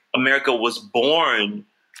 America was born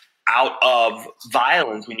out of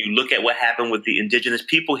violence when you look at what happened with the indigenous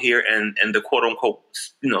people here and the quote unquote,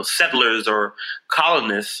 settlers or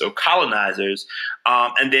colonists or colonizers.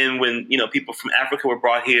 And then when, people from Africa were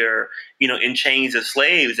brought here, in chains as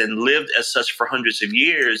slaves and lived as such for hundreds of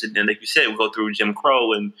years. And then, like you said, we go through Jim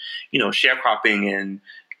Crow and, sharecropping and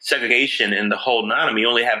segregation and the whole nine. I mean, you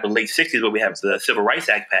only have the late 60s where we have the Civil Rights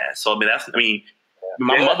Act passed. So,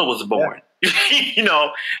 my mother was born,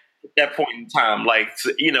 at that point in time,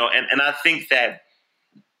 and I think that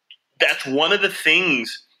that's one of the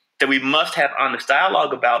things that we must have honest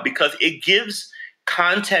dialogue about, because it gives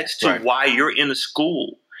context to why you're in a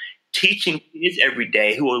school teaching kids every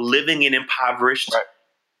day who are living in impoverished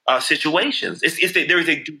situations. There is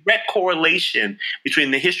a direct correlation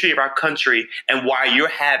between the history of our country and why you're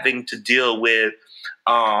having to deal with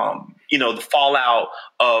the fallout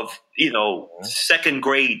of second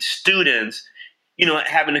grade students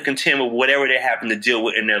having to contend with whatever they're having to deal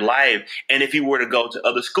with in their life. And if you were to go to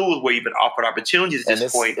other schools where you've been offered opportunities at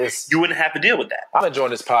this point, you wouldn't have to deal with that. I'm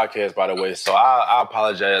enjoying this podcast, by the way, so I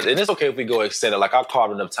apologize. And it's okay if we go extended. Like, I've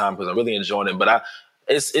carved enough time because I'm really enjoying it. But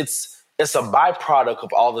it's a byproduct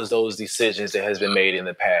of all of those decisions that has been made in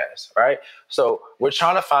the past, right? So we're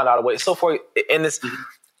trying to find out a way. So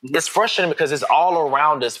it's frustrating because it's all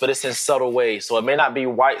around us, but it's in subtle ways. So it may not be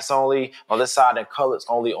whites only on this side and colors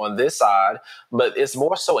only on this side, but it's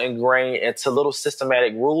more so ingrained into little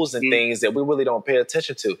systematic rules and things that we really don't pay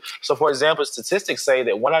attention to. So, for example, statistics say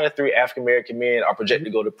that 1 out of 3 African-American men are projected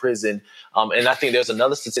to go to prison. And I think there's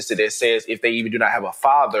another statistic that says if they even do not have a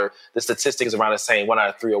father, the statistic is around the same, 1 out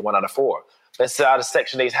of 3 or 1 out of 4. Let's say out of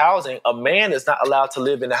Section 8 housing, a man is not allowed to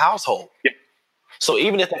live in the household. Yeah. So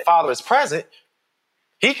even if the father is present,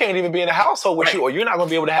 he can't even be in a household with you, or you're not going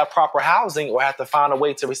to be able to have proper housing or have to find a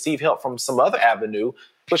way to receive help from some other avenue,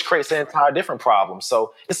 which creates an entire different problem.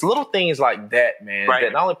 So it's little things like that, man,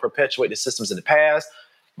 that not only perpetuate the systems in the past,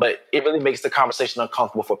 but it really makes the conversation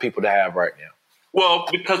uncomfortable for people to have right now. Well,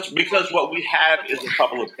 because what we have is a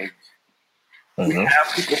couple of things. We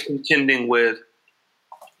have people contending with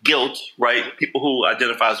guilt, right? People who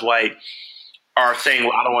identify as white are saying,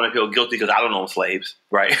 well, I don't want to feel guilty because I don't own slaves,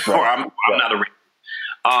 right? Or I'm not a racist.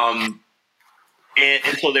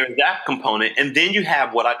 And so there's that component. And then you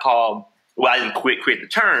have what I call, I didn't create the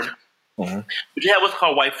term, but you have what's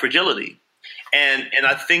called white fragility. And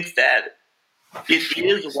I think that it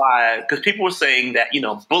is why, because people were saying that,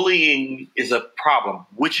 bullying is a problem,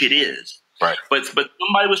 which it is. Right. But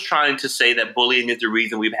somebody was trying to say that bullying is the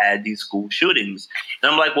reason we've had these school shootings.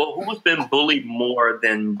 And I'm like, well, who has been bullied more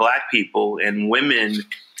than Black people and women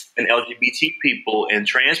and LGBT people and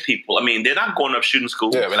trans people? I mean, they're not going up shooting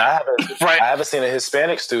schools. Yeah, I mean, I haven't seen a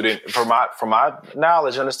Hispanic student, from my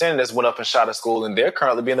knowledge, understanding, that's went up and shot a school, and they're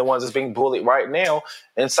currently being the ones that's being bullied right now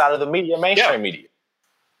inside of the media, mainstream media.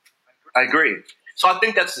 I agree. So I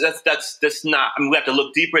think that's not. I mean, we have to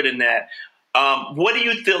look deeper than that. What do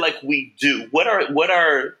you feel like we do? What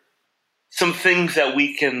are some things that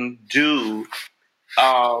we can do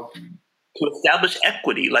to establish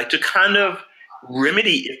equity, like to kind of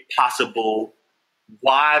remedy, if possible,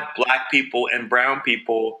 why Black people and brown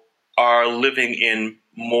people are living in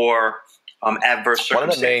more adverse circumstances? One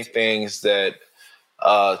of the main things that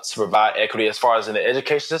to provide equity as far as in the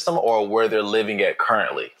education system or where they're living at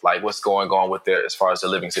currently, like what's going on with their as far as their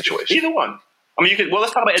living situation. Either one. I mean, you could. Well,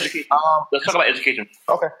 let's talk about education. Let's talk about education.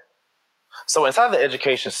 Okay. So inside the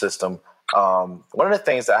education system, one of the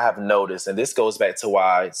things that I have noticed, and this goes back to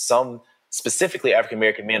why some specifically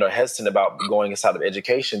African-American men are hesitant about going inside of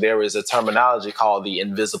education, there is a terminology called the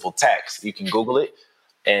invisible tax. You can Google it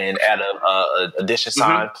and add a addition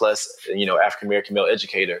sign plus, African-American male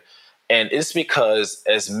educator. And it's because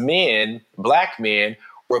as men, Black men,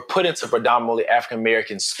 we're put into predominantly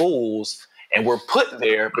African-American schools, and we're put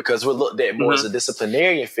there because we're looked at more as a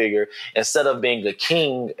disciplinarian figure instead of being the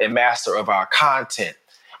king and master of our content.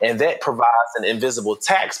 And that provides an invisible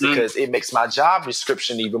tax because it makes my job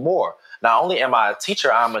description even more. Not only am I a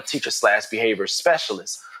teacher, I'm a teacher/behavior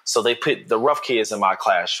specialist. So they put the rough kids in my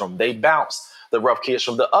classroom. They bounce the rough kids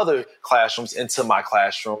from the other classrooms into my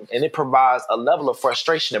classroom. And it provides a level of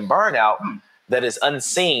frustration and burnout that is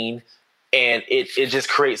unseen. And it just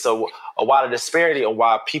creates a wider disparity on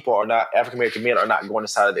why people are not, African-American men are not going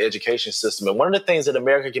inside of the education system. And one of the things that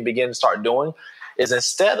America can begin to start doing is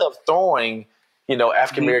instead of throwing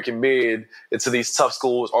African-American men into these tough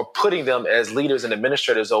schools or putting them as leaders and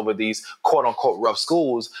administrators over these quote unquote rough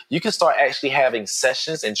schools, you can start actually having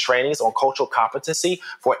sessions and trainings on cultural competency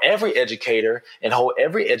for every educator and hold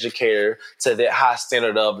every educator to that high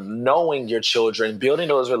standard of knowing your children, building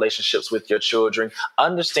those relationships with your children,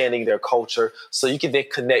 understanding their culture, so you can then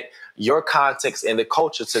connect your context and the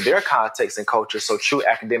culture to their context and culture so true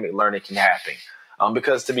academic learning can happen.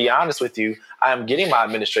 Because to be honest with you, I am getting my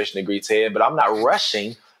administration degree, Ted, but I'm not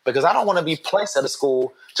rushing because I don't want to be placed at a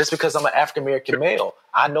school just because I'm an African-American male.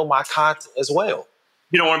 I know my content as well.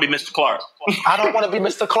 You don't want to be Mr. Clark. I don't want to be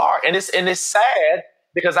Mr. Clark. And it's sad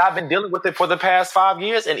because I've been dealing with it for the past 5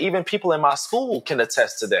 years, and even people in my school can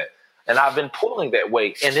attest to that. And I've been pulling that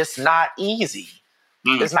weight, and it's not easy.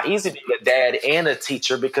 It's not easy to be a dad and a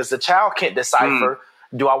teacher because the child can't decipher,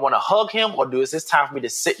 do I want to hug him or is this time for me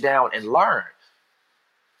to sit down and learn?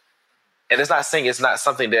 And it's not saying it's not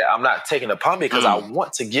something that I'm not taking upon me because I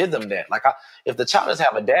want to give them that. Like, if the child doesn't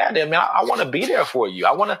have a dad, then I want to be there for you.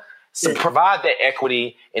 I want to provide that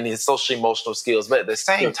equity and these social emotional skills. But at the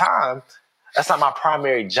same time, that's not my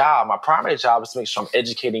primary job. My primary job is to make sure I'm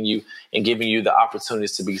educating you and giving you the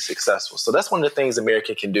opportunities to be successful. So that's one of the things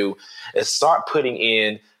America can do is start putting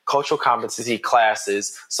in cultural competency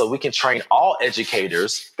classes so we can train all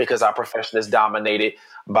educators because our profession is dominated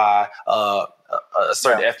by a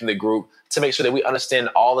certain ethnic group to make sure that we understand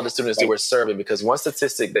all of the students that we're serving. Because one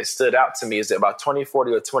statistic that stood out to me is that by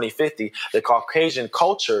 2040 or 2050, the Caucasian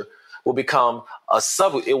culture will become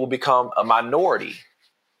it will become a minority.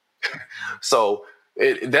 So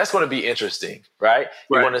that's going to be interesting, right?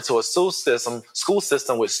 You went into a school system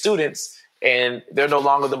with students and they're no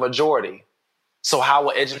longer the majority. So how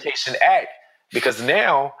will education act? Because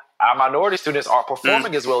now our minority students aren't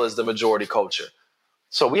performing as well as the majority culture.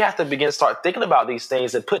 So we have to begin to start thinking about these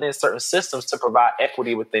things and putting in certain systems to provide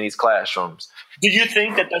equity within these classrooms. Do you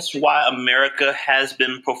think that that's why America has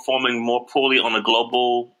been performing more poorly on a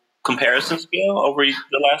global comparison scale over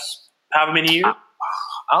the last however many years?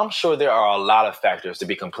 I'm sure there are a lot of factors, to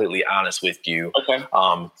be completely honest with you. Okay.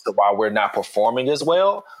 So why we're not performing as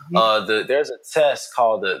well. There's a test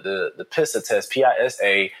called the PISA test,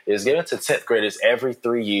 PISA, is given to 10th graders every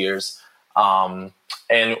 3 years.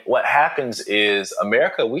 And what happens is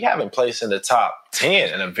America, we haven't placed in the top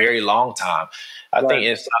 10 in a very long time. I think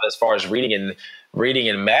it's not as far as reading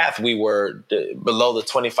and math, we were below the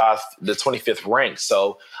 25th rank.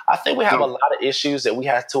 So I think we have a lot of issues that we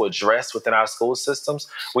have to address within our school systems.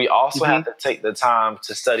 We also have to take the time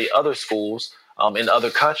to study other schools in other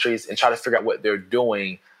countries and try to figure out what they're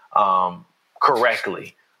doing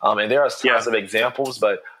correctly. And there are tons of examples,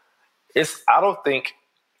 but I don't think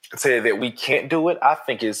say that we can't do it. I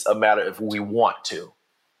think it's a matter if we want to.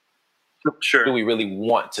 Sure. Do we really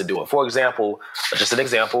want to do it? For example, just an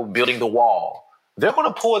example, building the wall. They're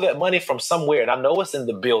going to pull that money from somewhere, and I know it's in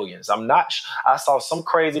the billions. I saw some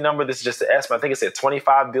crazy number. This is just an estimate. I think it said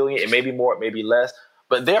 25 billion. It may be more, it may be less.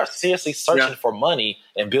 But they're seriously searching for money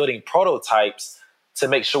and building prototypes to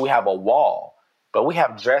make sure we have a wall. But we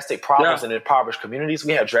have drastic problems in impoverished communities.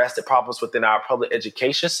 We have drastic problems within our public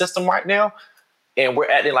education system right now. And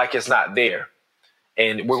we're acting like it's not there.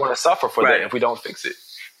 And we're going to suffer for that if we don't fix it.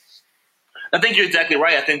 I think you're exactly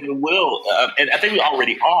right. I think we will. And I think we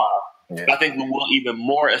already are. Yeah. I think we will even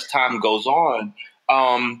more as time goes on.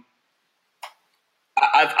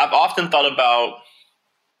 I've often thought about,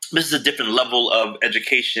 this is a different level of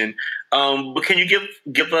education, but can you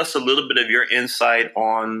give us a little bit of your insight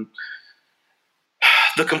on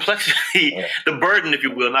The complexity, the burden, if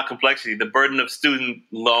you will, not complexity, the burden of student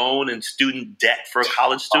loan and student debt for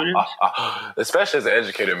college students. Especially as an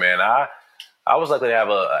educator, man. I was lucky to have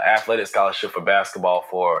an athletic scholarship for basketball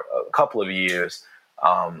for a couple of years.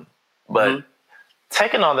 But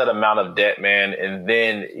taking on that amount of debt, man, and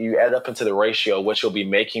then you add up into the ratio of what you'll be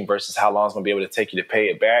making versus how long it's going to be able to take you to pay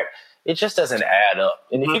it back, it just doesn't add up.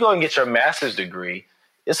 And if you go and get your master's degree,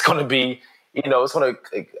 it's going to be, it's going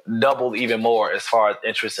to double even more as far as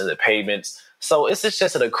interest in the payments. So it's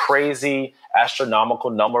just at a crazy astronomical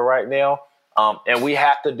number right now. And we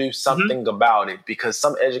have to do something about it because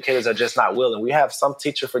some educators are just not willing. We have some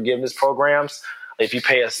teacher forgiveness programs. If you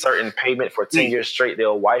pay a certain payment for 10 years straight,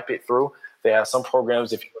 they'll wipe it through. They have some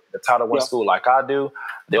programs, if you look at the Title I school like I do,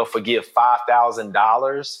 they'll forgive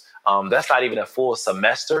 $5,000. That's not even a full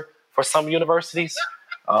semester for some universities.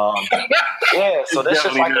 So that's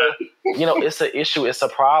just like it's an issue. It's a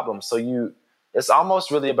problem. So it's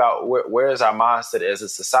almost really about where is our mindset as a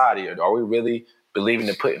society? Are we really believing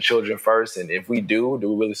in putting children first? And if we do we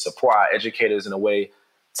really support our educators in a way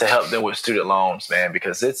to help them with student loans, man?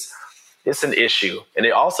 Because it's an issue. And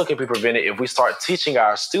it also can be prevented if we start teaching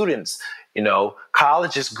our students,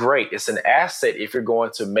 college is great. It's an asset if you're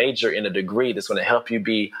going to major in a degree that's going to help you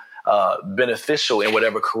be beneficial in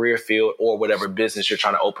whatever career field or whatever business you're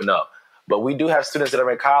trying to open up. But we do have students that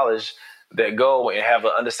are in college that go and have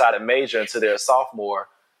an undecided major until they're a sophomore,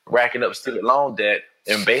 racking up student loan debt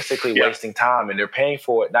and basically wasting time. And they're paying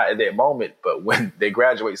for it, not at that moment, but when they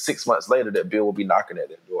graduate 6 months later, that bill will be knocking at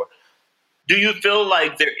their door. Do you feel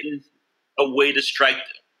like there is a way to strike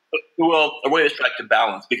the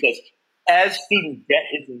balance? Because as student debt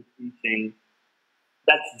is increasing,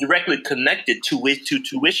 that's directly connected to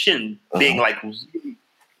tuition being in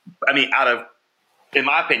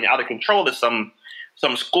my opinion, out of control at some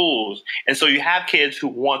schools. And so you have kids who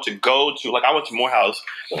want to go to, like I went to Morehouse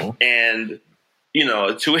and,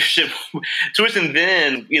 tuition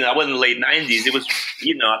then, I was in the late 90s. It was,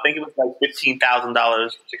 I think it was like $15,000,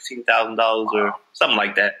 $16,000 or something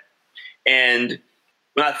like that. And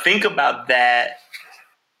when I think about that,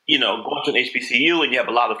 going to an HBCU and you have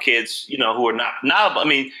a lot of kids, who are not,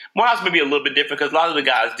 Morehouse may be a little bit different because a lot of the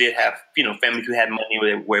guys did have, families who had money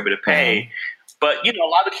where they were able to pay. But, a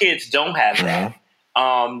lot of kids don't have that.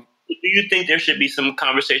 Do you think there should be some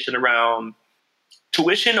conversation around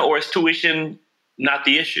tuition, or is tuition not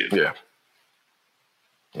the issue? Yeah.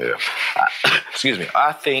 Excuse me.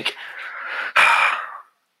 I think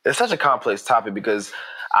it's such a complex topic because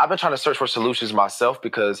I've been trying to search for solutions myself,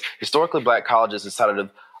 because historically Black colleges inside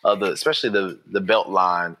of especially the Belt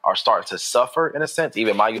Line are starting to suffer in a sense.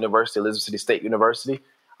 Even my university, Elizabeth City State University,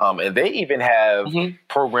 and they even have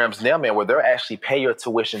programs now, man, where they're actually pay your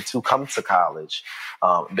tuition to come to college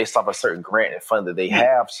based off a certain grant and fund that they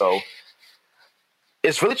have. So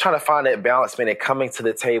it's really trying to find that balance, man, and coming to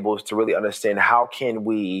the table to really understand how can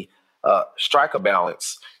we strike a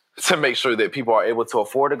balance to make sure that people are able to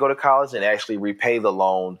afford to go to college and actually repay the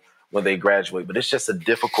loan when they graduate. But it's just a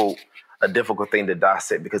difficult thing to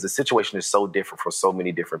dissect because the situation is so different for so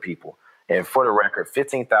many different people. And for the record,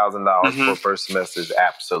 $15,000 for first semester is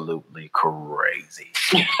absolutely crazy.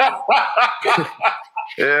 That's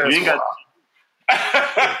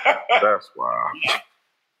wild.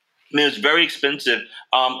 It's very expensive.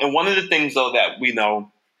 And one of the things, though, that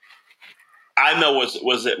I know was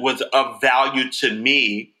of value to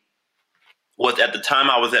me was at the time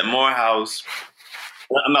I was at Morehouse.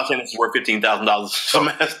 I'm not saying this is worth $15,000 a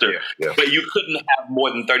semester, but you couldn't have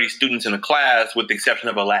more than 30 students in a class with the exception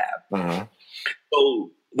of a lab.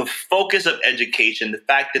 So the focus of education, the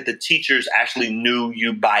fact that the teachers actually knew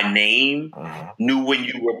you by name, knew when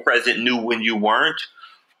you were present, knew when you weren't,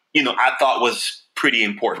 I thought was pretty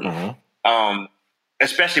important.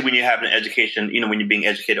 Especially when you have an education, when you're being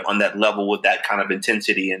educated on that level with that kind of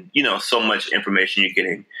intensity and, so much information you're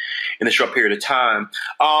getting in a short period of time.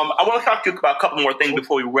 I want to talk to you about a couple more things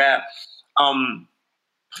before we wrap.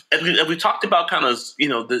 As we talked about kind of,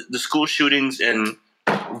 the school shootings and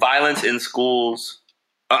violence in schools.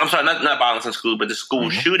 I'm sorry, not violence in schools, but the school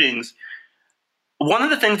shootings. One of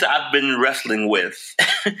the things that I've been wrestling with,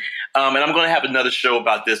 and I'm going to have another show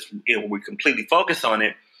about this, where we completely focus on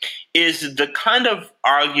it, is the kind of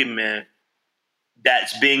argument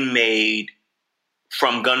that's being made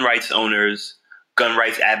from gun rights owners, gun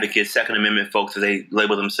rights advocates, Second Amendment folks, as they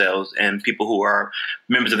label themselves, and people who are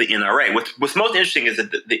members of the NRA. What's most interesting is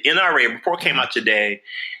that the NRA, a report came out today,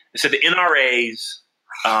 it said the NRA's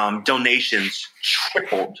donations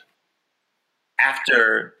tripled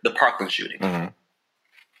after the Parkland shooting,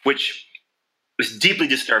 which was deeply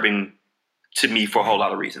disturbing to me for a whole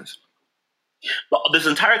lot of reasons. But this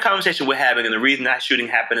entire conversation we're having, and the reason that shooting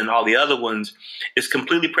happened and all the other ones, is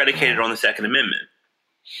completely predicated on the Second Amendment.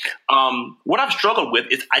 What I've struggled with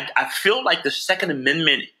is I feel like the Second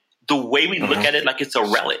Amendment, the way we look at it, like it's a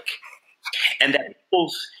relic, and that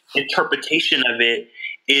people's interpretation of it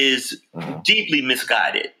is deeply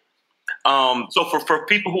misguided. So for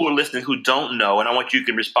people who are listening who don't know, and I want you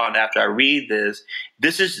to respond after I read this.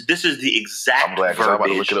 This is the exact verbiage I'm about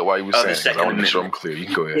to look at it while you were of the saying. Second I want to make sure I'm Amendment. clear. You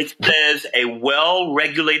can go ahead. It says a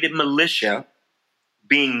well-regulated militia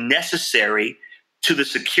being necessary to the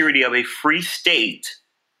security of a free state,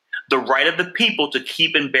 the right of the people to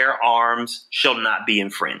keep and bear arms shall not be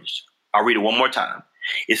infringed. I'll read it one more time.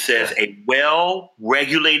 It says a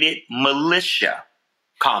well-regulated militia,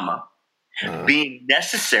 comma, being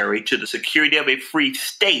necessary to the security of a free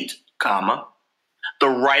state, comma, the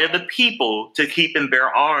right of the people to keep and bear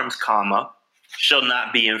arms, comma, shall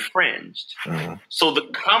not be infringed. So the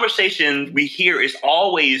conversation we hear is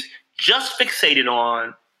always just fixated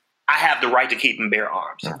on, I have the right to keep and bear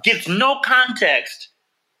arms. Gives no context,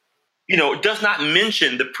 does not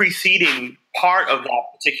mention the preceding part of that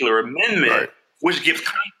particular amendment, which gives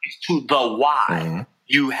context to the why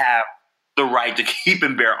you have the right to keep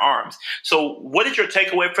and bear arms. So what is your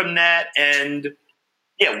takeaway from that? And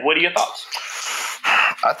what are your thoughts?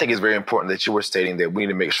 I think it's very important that you were stating that we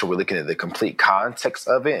need to make sure we're looking at the complete context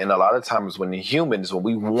of it. And a lot of times when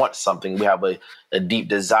we want something, we have a deep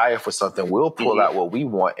desire for something, we'll pull out what we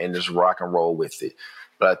want and just rock and roll with it.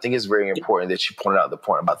 But I think it's very important that you pointed out the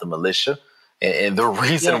point about the militia and the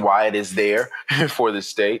reason why it is there for the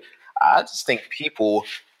state. I just think people,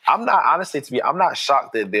 I'm not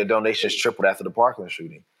shocked that their donations tripled after the Parkland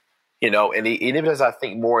shooting. And even as I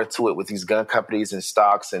think more into it with these gun companies and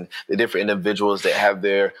stocks and the different individuals that have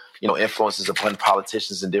their, influences upon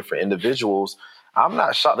politicians and different individuals, I'm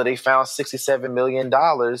not shocked that they found $67 million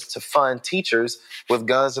to fund teachers with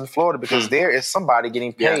guns in Florida because there is somebody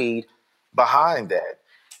getting paid behind that.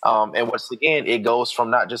 And once again, it goes from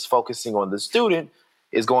not just focusing on the student,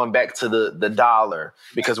 it's going back to the dollar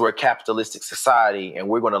because we're a capitalistic society and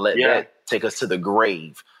we're going to let that take us to the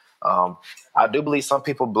grave. I do believe some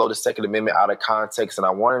people blow the Second Amendment out of context, and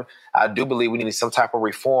I do believe we need some type of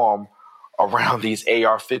reform around these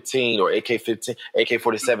AR-15 or AK-15,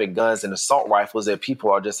 AK-47 guns and assault rifles that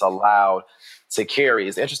people are just allowed to carry.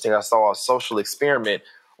 It's interesting. I saw a social experiment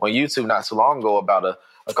on YouTube not too long ago about a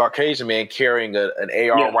Caucasian man carrying an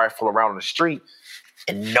AR rifle around the street,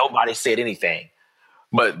 and nobody said anything.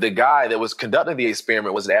 But the guy that was conducting the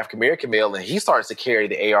experiment was an African-American male, and he starts to carry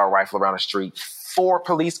the AR rifle around the street. 4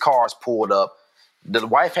 police cars pulled up. The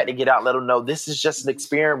wife had to get out, let them know this is just an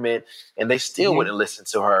experiment, and they still wouldn't listen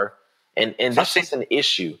to her. And that's just an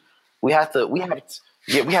issue. We have too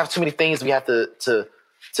many things we have to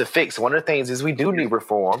fix. One of the things is we do need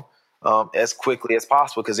reform as quickly as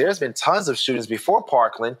possible because there's been tons of shootings before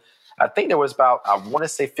Parkland. I think there was about, I want to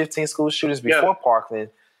say 15 school shootings before Parkland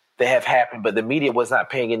that have happened, but the media was not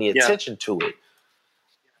paying any attention to it.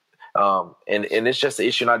 And it's just an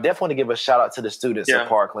issue. And I definitely want to give a shout out to the students at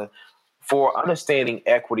Parkland for understanding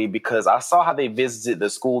equity because I saw how they visited the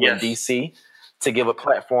school in D.C. to give a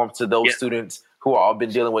platform to those students who have been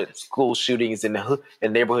dealing with school shootings and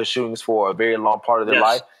neighborhood shootings for a very long part of their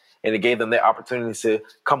life. And it gave them the opportunity to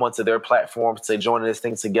come onto their platform, to join this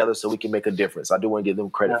thing together so we can make a difference. I do want to give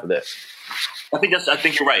them credit for that. I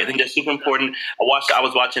think you're right. I think that's super important. I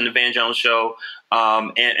was watching the Van Jones show,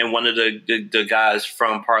 and one of the guys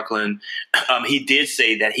from Parkland, he did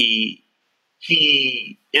say that he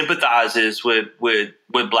empathizes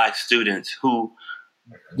with Black students who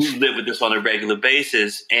live with this on a regular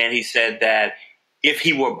basis, and he said that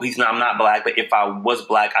I'm not Black, but if I was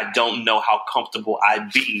Black, I don't know how comfortable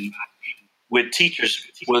I'd be with teachers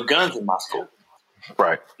with guns in my school.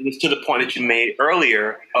 Right. And it's to the point that you made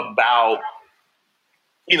earlier about,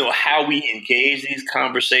 how we engage these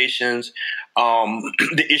conversations,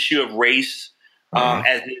 the issue of race, how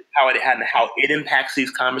it impacts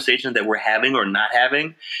these conversations that we're having or not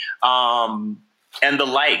having, and the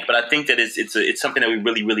like. But I think that it's something that we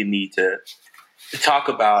really, really need to talk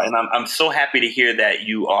about. And I'm so happy to hear that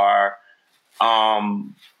you are,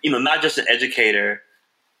 not just an educator,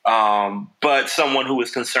 but someone who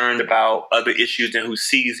is concerned about other issues and who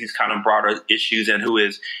sees these kind of broader issues and who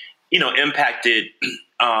is, impacted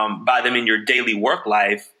by them in your daily work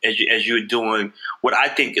life as you're doing what I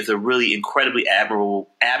think is a really incredibly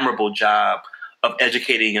admirable job of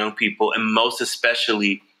educating young people, and most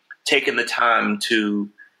especially taking the time to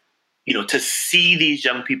see these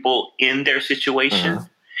young people in their situation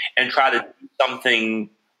and try to do something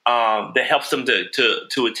that helps them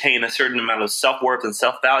to attain a certain amount of self-worth and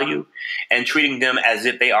self-value, and treating them as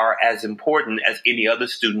if they are as important as any other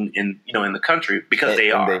student in the country, because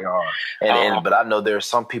they are. They are. But I know there are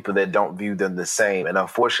some people that don't view them the same. And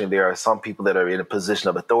unfortunately, there are some people that are in a position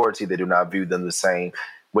of authority that do not view them the same,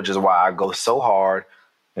 which is why I go so hard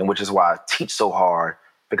and which is why I teach so hard,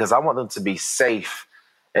 because I want them to be safe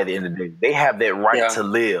at the end of the day. They have that right to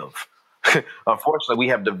live. Unfortunately, we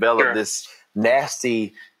have developed this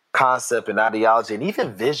nasty concept and ideology and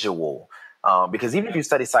even visual, because even if you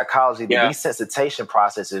study psychology, the desensitization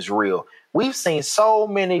process is real. We've seen so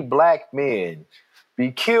many black men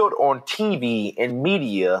be killed on TV and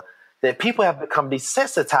media that people have become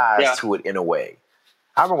desensitized to it in a way.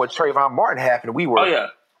 I remember when Trayvon Martin happened, we were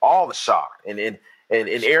all shocked, and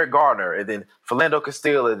Eric Garner, and then Philando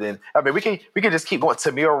Castile, and then we can just keep going.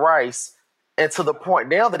 Tamir Rice, and to the point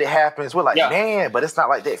now that it happens, we're like, man, but it's not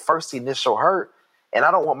like that first initial hurt. And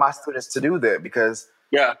I don't want my students to do that, because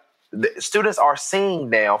the students are seeing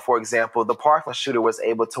now, for example, the Parkland shooter was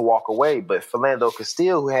able to walk away, but Philando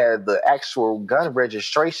Castile, who had the actual gun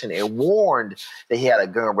registration and warned that he had a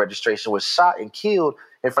gun registration, was shot and killed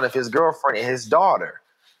in front of his girlfriend and his daughter.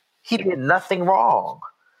 He did nothing wrong.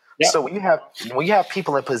 So when you have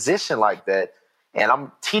people in position like that, and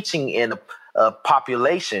I'm teaching in a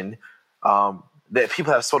population that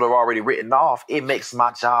people have sort of already written off, it makes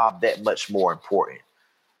my job that much more important.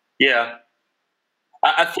 Yeah.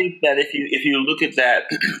 I think that if you look at that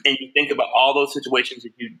and you think about all those situations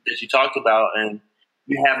that you talked about, and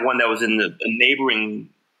you have one that was in a neighboring,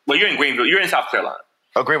 well, you're in Greenville, you're in South Carolina.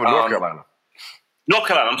 Oh, Greenville, North Carolina. North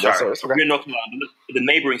Carolina, I'm sorry. That's okay. You're in North Carolina, the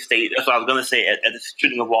neighboring state. That's what I was going to say at the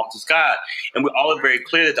shooting of Walter Scott. And we're all very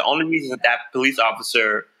clear that the only reason that police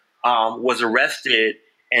officer was arrested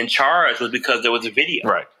and charged was because there was a video.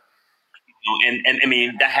 Right. And I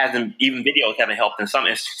mean, that hasn't, even videos haven't helped in some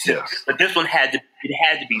instances. But this one had to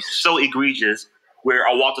be so egregious, where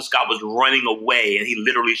Walter Scott was running away and he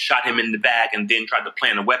literally shot him in the back and then tried to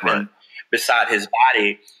plant a weapon beside his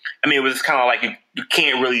body. I mean, it was kind of like you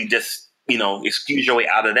can't really just, excuse your way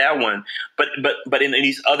out of that one. But in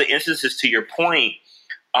these other instances, to your point,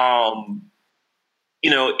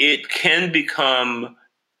 it can become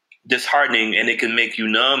disheartening and it can make you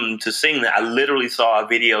numb to seeing that. I literally saw a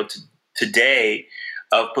video today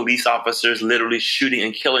of police officers literally shooting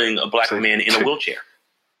and killing a black man in a wheelchair.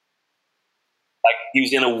 Like, he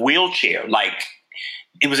was in a wheelchair. Like,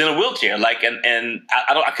 he was in a wheelchair. Like, and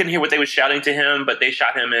I couldn't hear what they were shouting to him, but they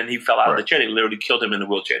shot him and he fell out of the chair. They literally killed him in a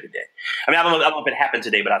wheelchair today. I mean, I don't know if it happened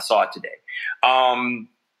today, but I saw it today.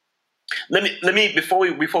 Let me before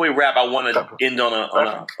we wrap, I want to end on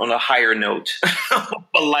a higher note,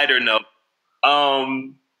 a lighter note.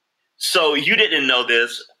 So you didn't know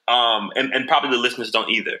this, and probably the listeners don't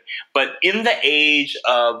either. But in the age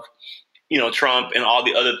of Trump and all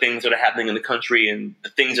the other things that are happening in the country, and the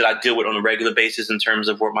things that I deal with on a regular basis in terms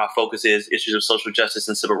of where my focus is, issues of social justice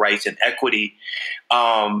and civil rights and equity,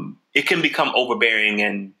 it can become overbearing,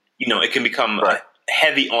 and it can become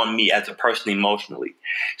heavy on me as a person emotionally.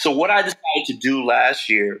 So what I decided to do last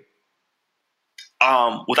year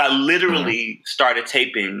was I literally started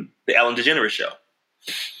taping the Ellen DeGeneres Show.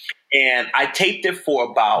 And I taped it for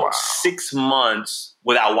about 6 months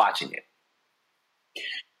without watching it.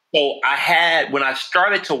 So when I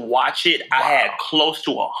started to watch it, I had close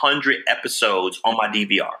to 100 episodes on my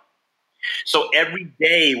DVR. So every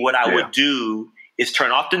day what I would do is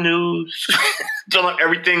turn off the news, turn off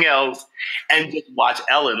everything else, and just watch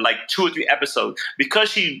Ellen, like 2 or 3 episodes. Because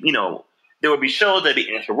she, there would be shows that would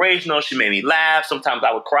be inspirational. She made me laugh. Sometimes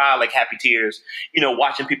I would cry, like happy tears,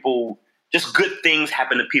 watching people, just good things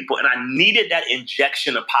happen to people. And I needed that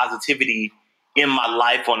injection of positivity in my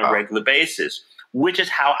life on a regular basis, which is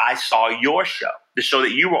how I saw your show, the show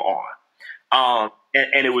that you were on.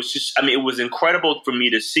 And it was just, it was incredible for me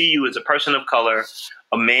to see you as a person of color,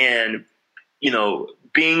 a man,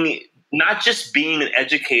 being, not just being an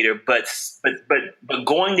educator, but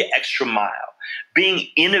going the extra mile, being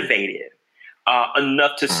innovative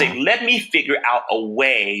enough to say, let me figure out a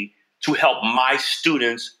way to help my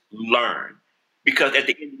students learn. Because at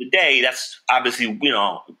the end of the day, that's obviously,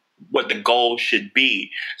 what the goal should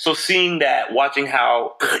be. So seeing that, watching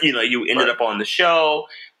how, you ended up on the show,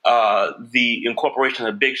 the incorporation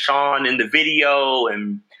of Big Sean in the video,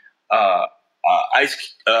 and it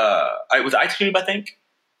was Ice Cube, I think.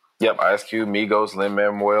 Yep, Ice Cube, Migos,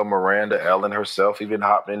 Lin-Manuel Miranda, Ellen herself even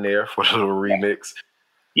hopped in there for the little remix.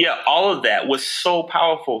 Yeah, all of that was so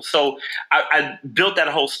powerful. So I built that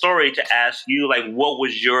whole story to ask you, like, what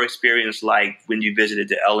was your experience like when you visited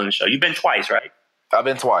the Ellen show? You've been twice, right? I've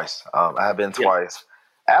been twice. I have been twice.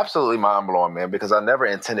 Absolutely mind blowing, man, because I never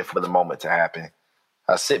intended for the moment to happen.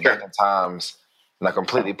 I sit back in times and I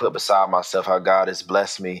completely put beside myself how God has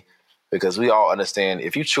blessed me, because we all understand,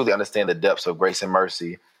 if you truly understand the depths of grace and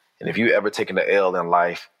mercy, and if you ever taken the L in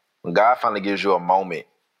life, when God finally gives you a moment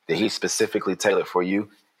that he specifically tailored for you,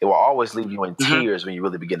 it will always leave you in tears when you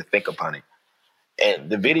really begin to think upon it. And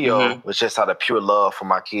the video was just out of pure love for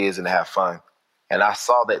my kids and to have fun. And I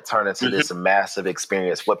saw that turn into this massive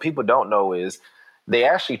experience. What people don't know is they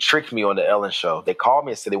actually tricked me on the Ellen show. They called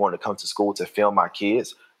me and said they wanted to come to school to film my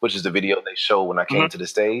kids, which is the video they showed when I came to the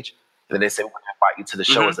stage. And then they said, we're going to invite you to the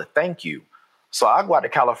show as a thank you. So I go out to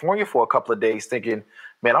California for a couple of days thinking,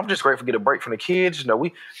 man, I'm just grateful to get a break from the kids. You know,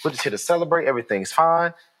 we're just here to celebrate. Everything's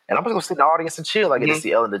fine. And I'm just going to sit in the audience and chill. I get to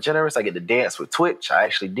see Ellen DeGeneres. I get to dance with Twitch. I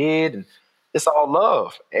actually did. And it's all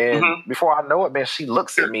love. And before I know it, man, she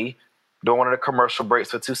looks at me during one of the commercial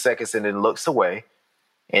breaks for 2 seconds and then looks away.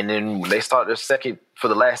 And then when they start for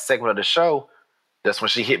the last segment of the show, that's when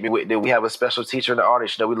she hit me with, we have a special teacher in the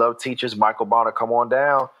audience. You know, we love teachers. Michael Bonner, come on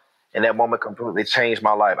down. And that moment completely changed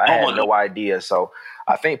my life. I had no idea. So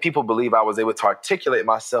I think people believe I was able to articulate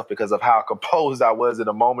myself because of how composed I was in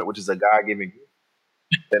the moment, which is a God-given gift.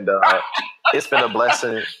 And it's been a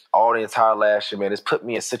blessing all the entire last year, man. It's put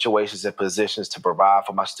me in situations and positions to provide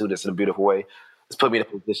for my students in a beautiful way. It's put me in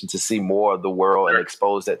a position to see more of the world and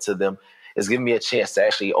expose that to them. It's given me a chance to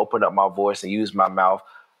actually open up my voice and use my mouth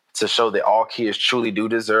to show that all kids truly do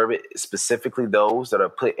deserve it, specifically those that are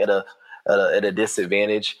put at a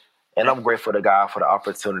disadvantage. And I'm grateful to God for the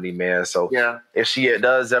opportunity, man. So if she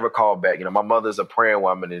does ever call back, you know, my mother's a praying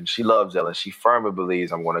woman and she loves Ellen. She firmly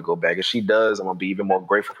believes I'm going to go back. If she does, I'm going to be even more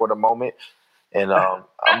grateful for the moment. And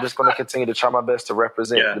I'm just going to continue to try my best to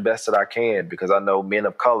represent the best that I can, because I know men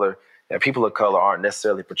of color and people of color aren't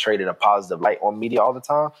necessarily portrayed in a positive light on media all the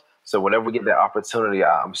time. So whenever we get that opportunity,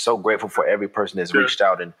 I'm so grateful for every person that's reached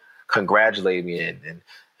out and congratulated me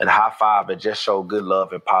and high five and just show good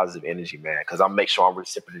love and positive energy, man, because I'll make sure I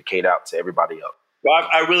reciprocate out to everybody else. Well,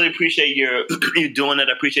 I really appreciate you doing it.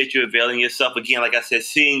 I appreciate you availing yourself. Again, like I said,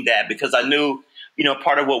 seeing that, because I knew, you know,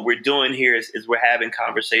 part of what we're doing here is we're having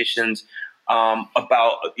conversations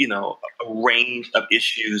about, you know, a range of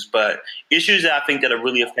issues, but issues that I think that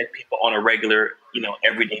really affect people on a regular, you know,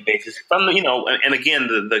 everyday basis. From, you know, and again,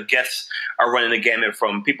 the guests are running the gamut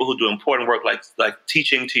from people who do important work like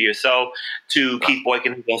teaching to yourself, to Keith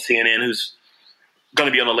Boykin, who's on CNN, who's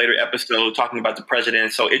going to be on a later episode talking about the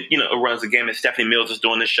president. So it, you know, it runs the gamut. Stephanie Mills is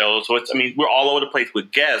doing the show. So it's, I mean, we're all over the place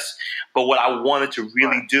with guests, but what I wanted to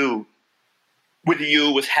really do with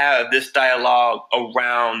you was have this dialogue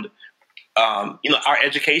around you know, our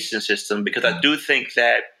education system, because I do think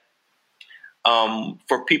that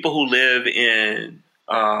for people who live in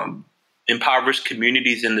impoverished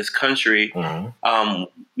communities in this country,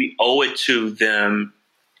 we owe it to them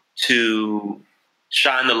to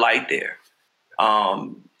shine the light there,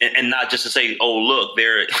 and not just to say, "Oh, look,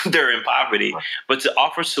 they're in poverty," but to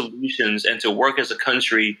offer solutions and to work as a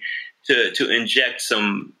country to inject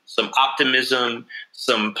some optimism,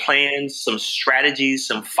 some plans, some strategies,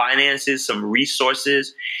 some finances, some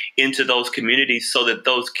resources into those communities, so that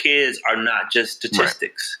those kids are not just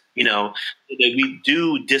statistics. You know, that we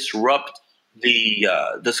do disrupt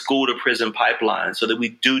the school to prison pipeline, so that we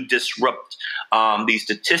do disrupt these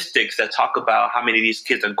statistics that talk about how many of these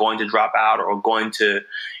kids are going to drop out or are going to,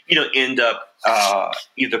 you know, end up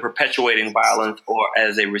either perpetuating violence or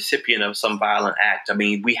as a recipient of some violent act. I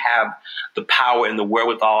mean, we have the power and the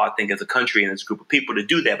wherewithal, I think, as a country and as a group of people to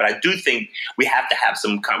do that. But I do think we have to have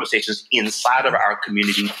some conversations inside of our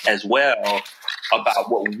community as well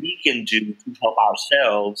about what we can do to help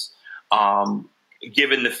ourselves,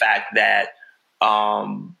 given the fact that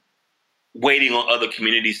waiting on other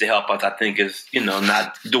communities to help us, I think, is, you know,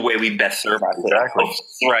 not the way we best serve ourselves.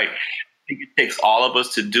 Exactly. Right. I think it takes all of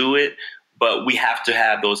us to do it, but we have to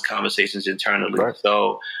have those conversations internally. Right.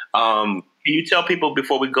 So can you tell people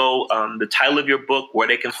before we go the title of your book, where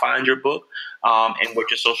they can find your book, and what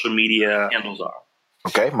your social media handles are?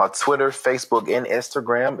 Okay, my Twitter, Facebook, and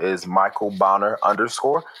Instagram is Michael Bonner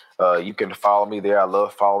 _. You can follow me there. I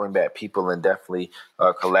love following back people and definitely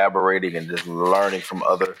collaborating and just learning from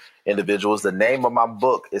other individuals. The name of my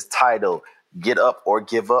book is titled Get Up or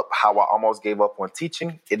Give Up: How I Almost Gave Up on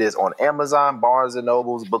Teaching. It is on Amazon, Barnes &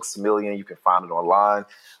 Nobles, Books A Million. You can find it online.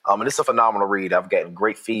 And it's a phenomenal read. I've gotten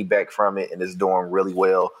great feedback from it, and it's doing really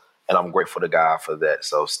well. And I'm grateful to God for that.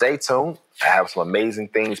 So stay tuned. I have some amazing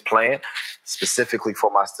things planned specifically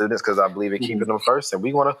for my students, because I believe in keeping them first. And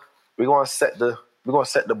we're gonna set the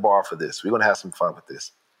bar for this. We're gonna have some fun with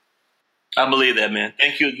this. I believe that, man.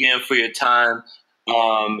 Thank you again for your time.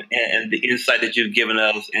 and the insight that you've given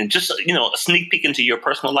us, and just a sneak peek into your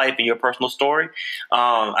personal life and your personal story.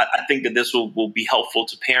 I think that this will be helpful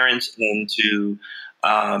to parents and to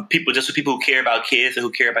people, just for people who care about kids and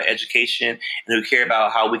who care about education and who care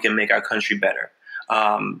about how we can make our country better.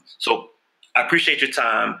 So I appreciate your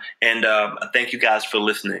time, and thank you guys for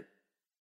listening.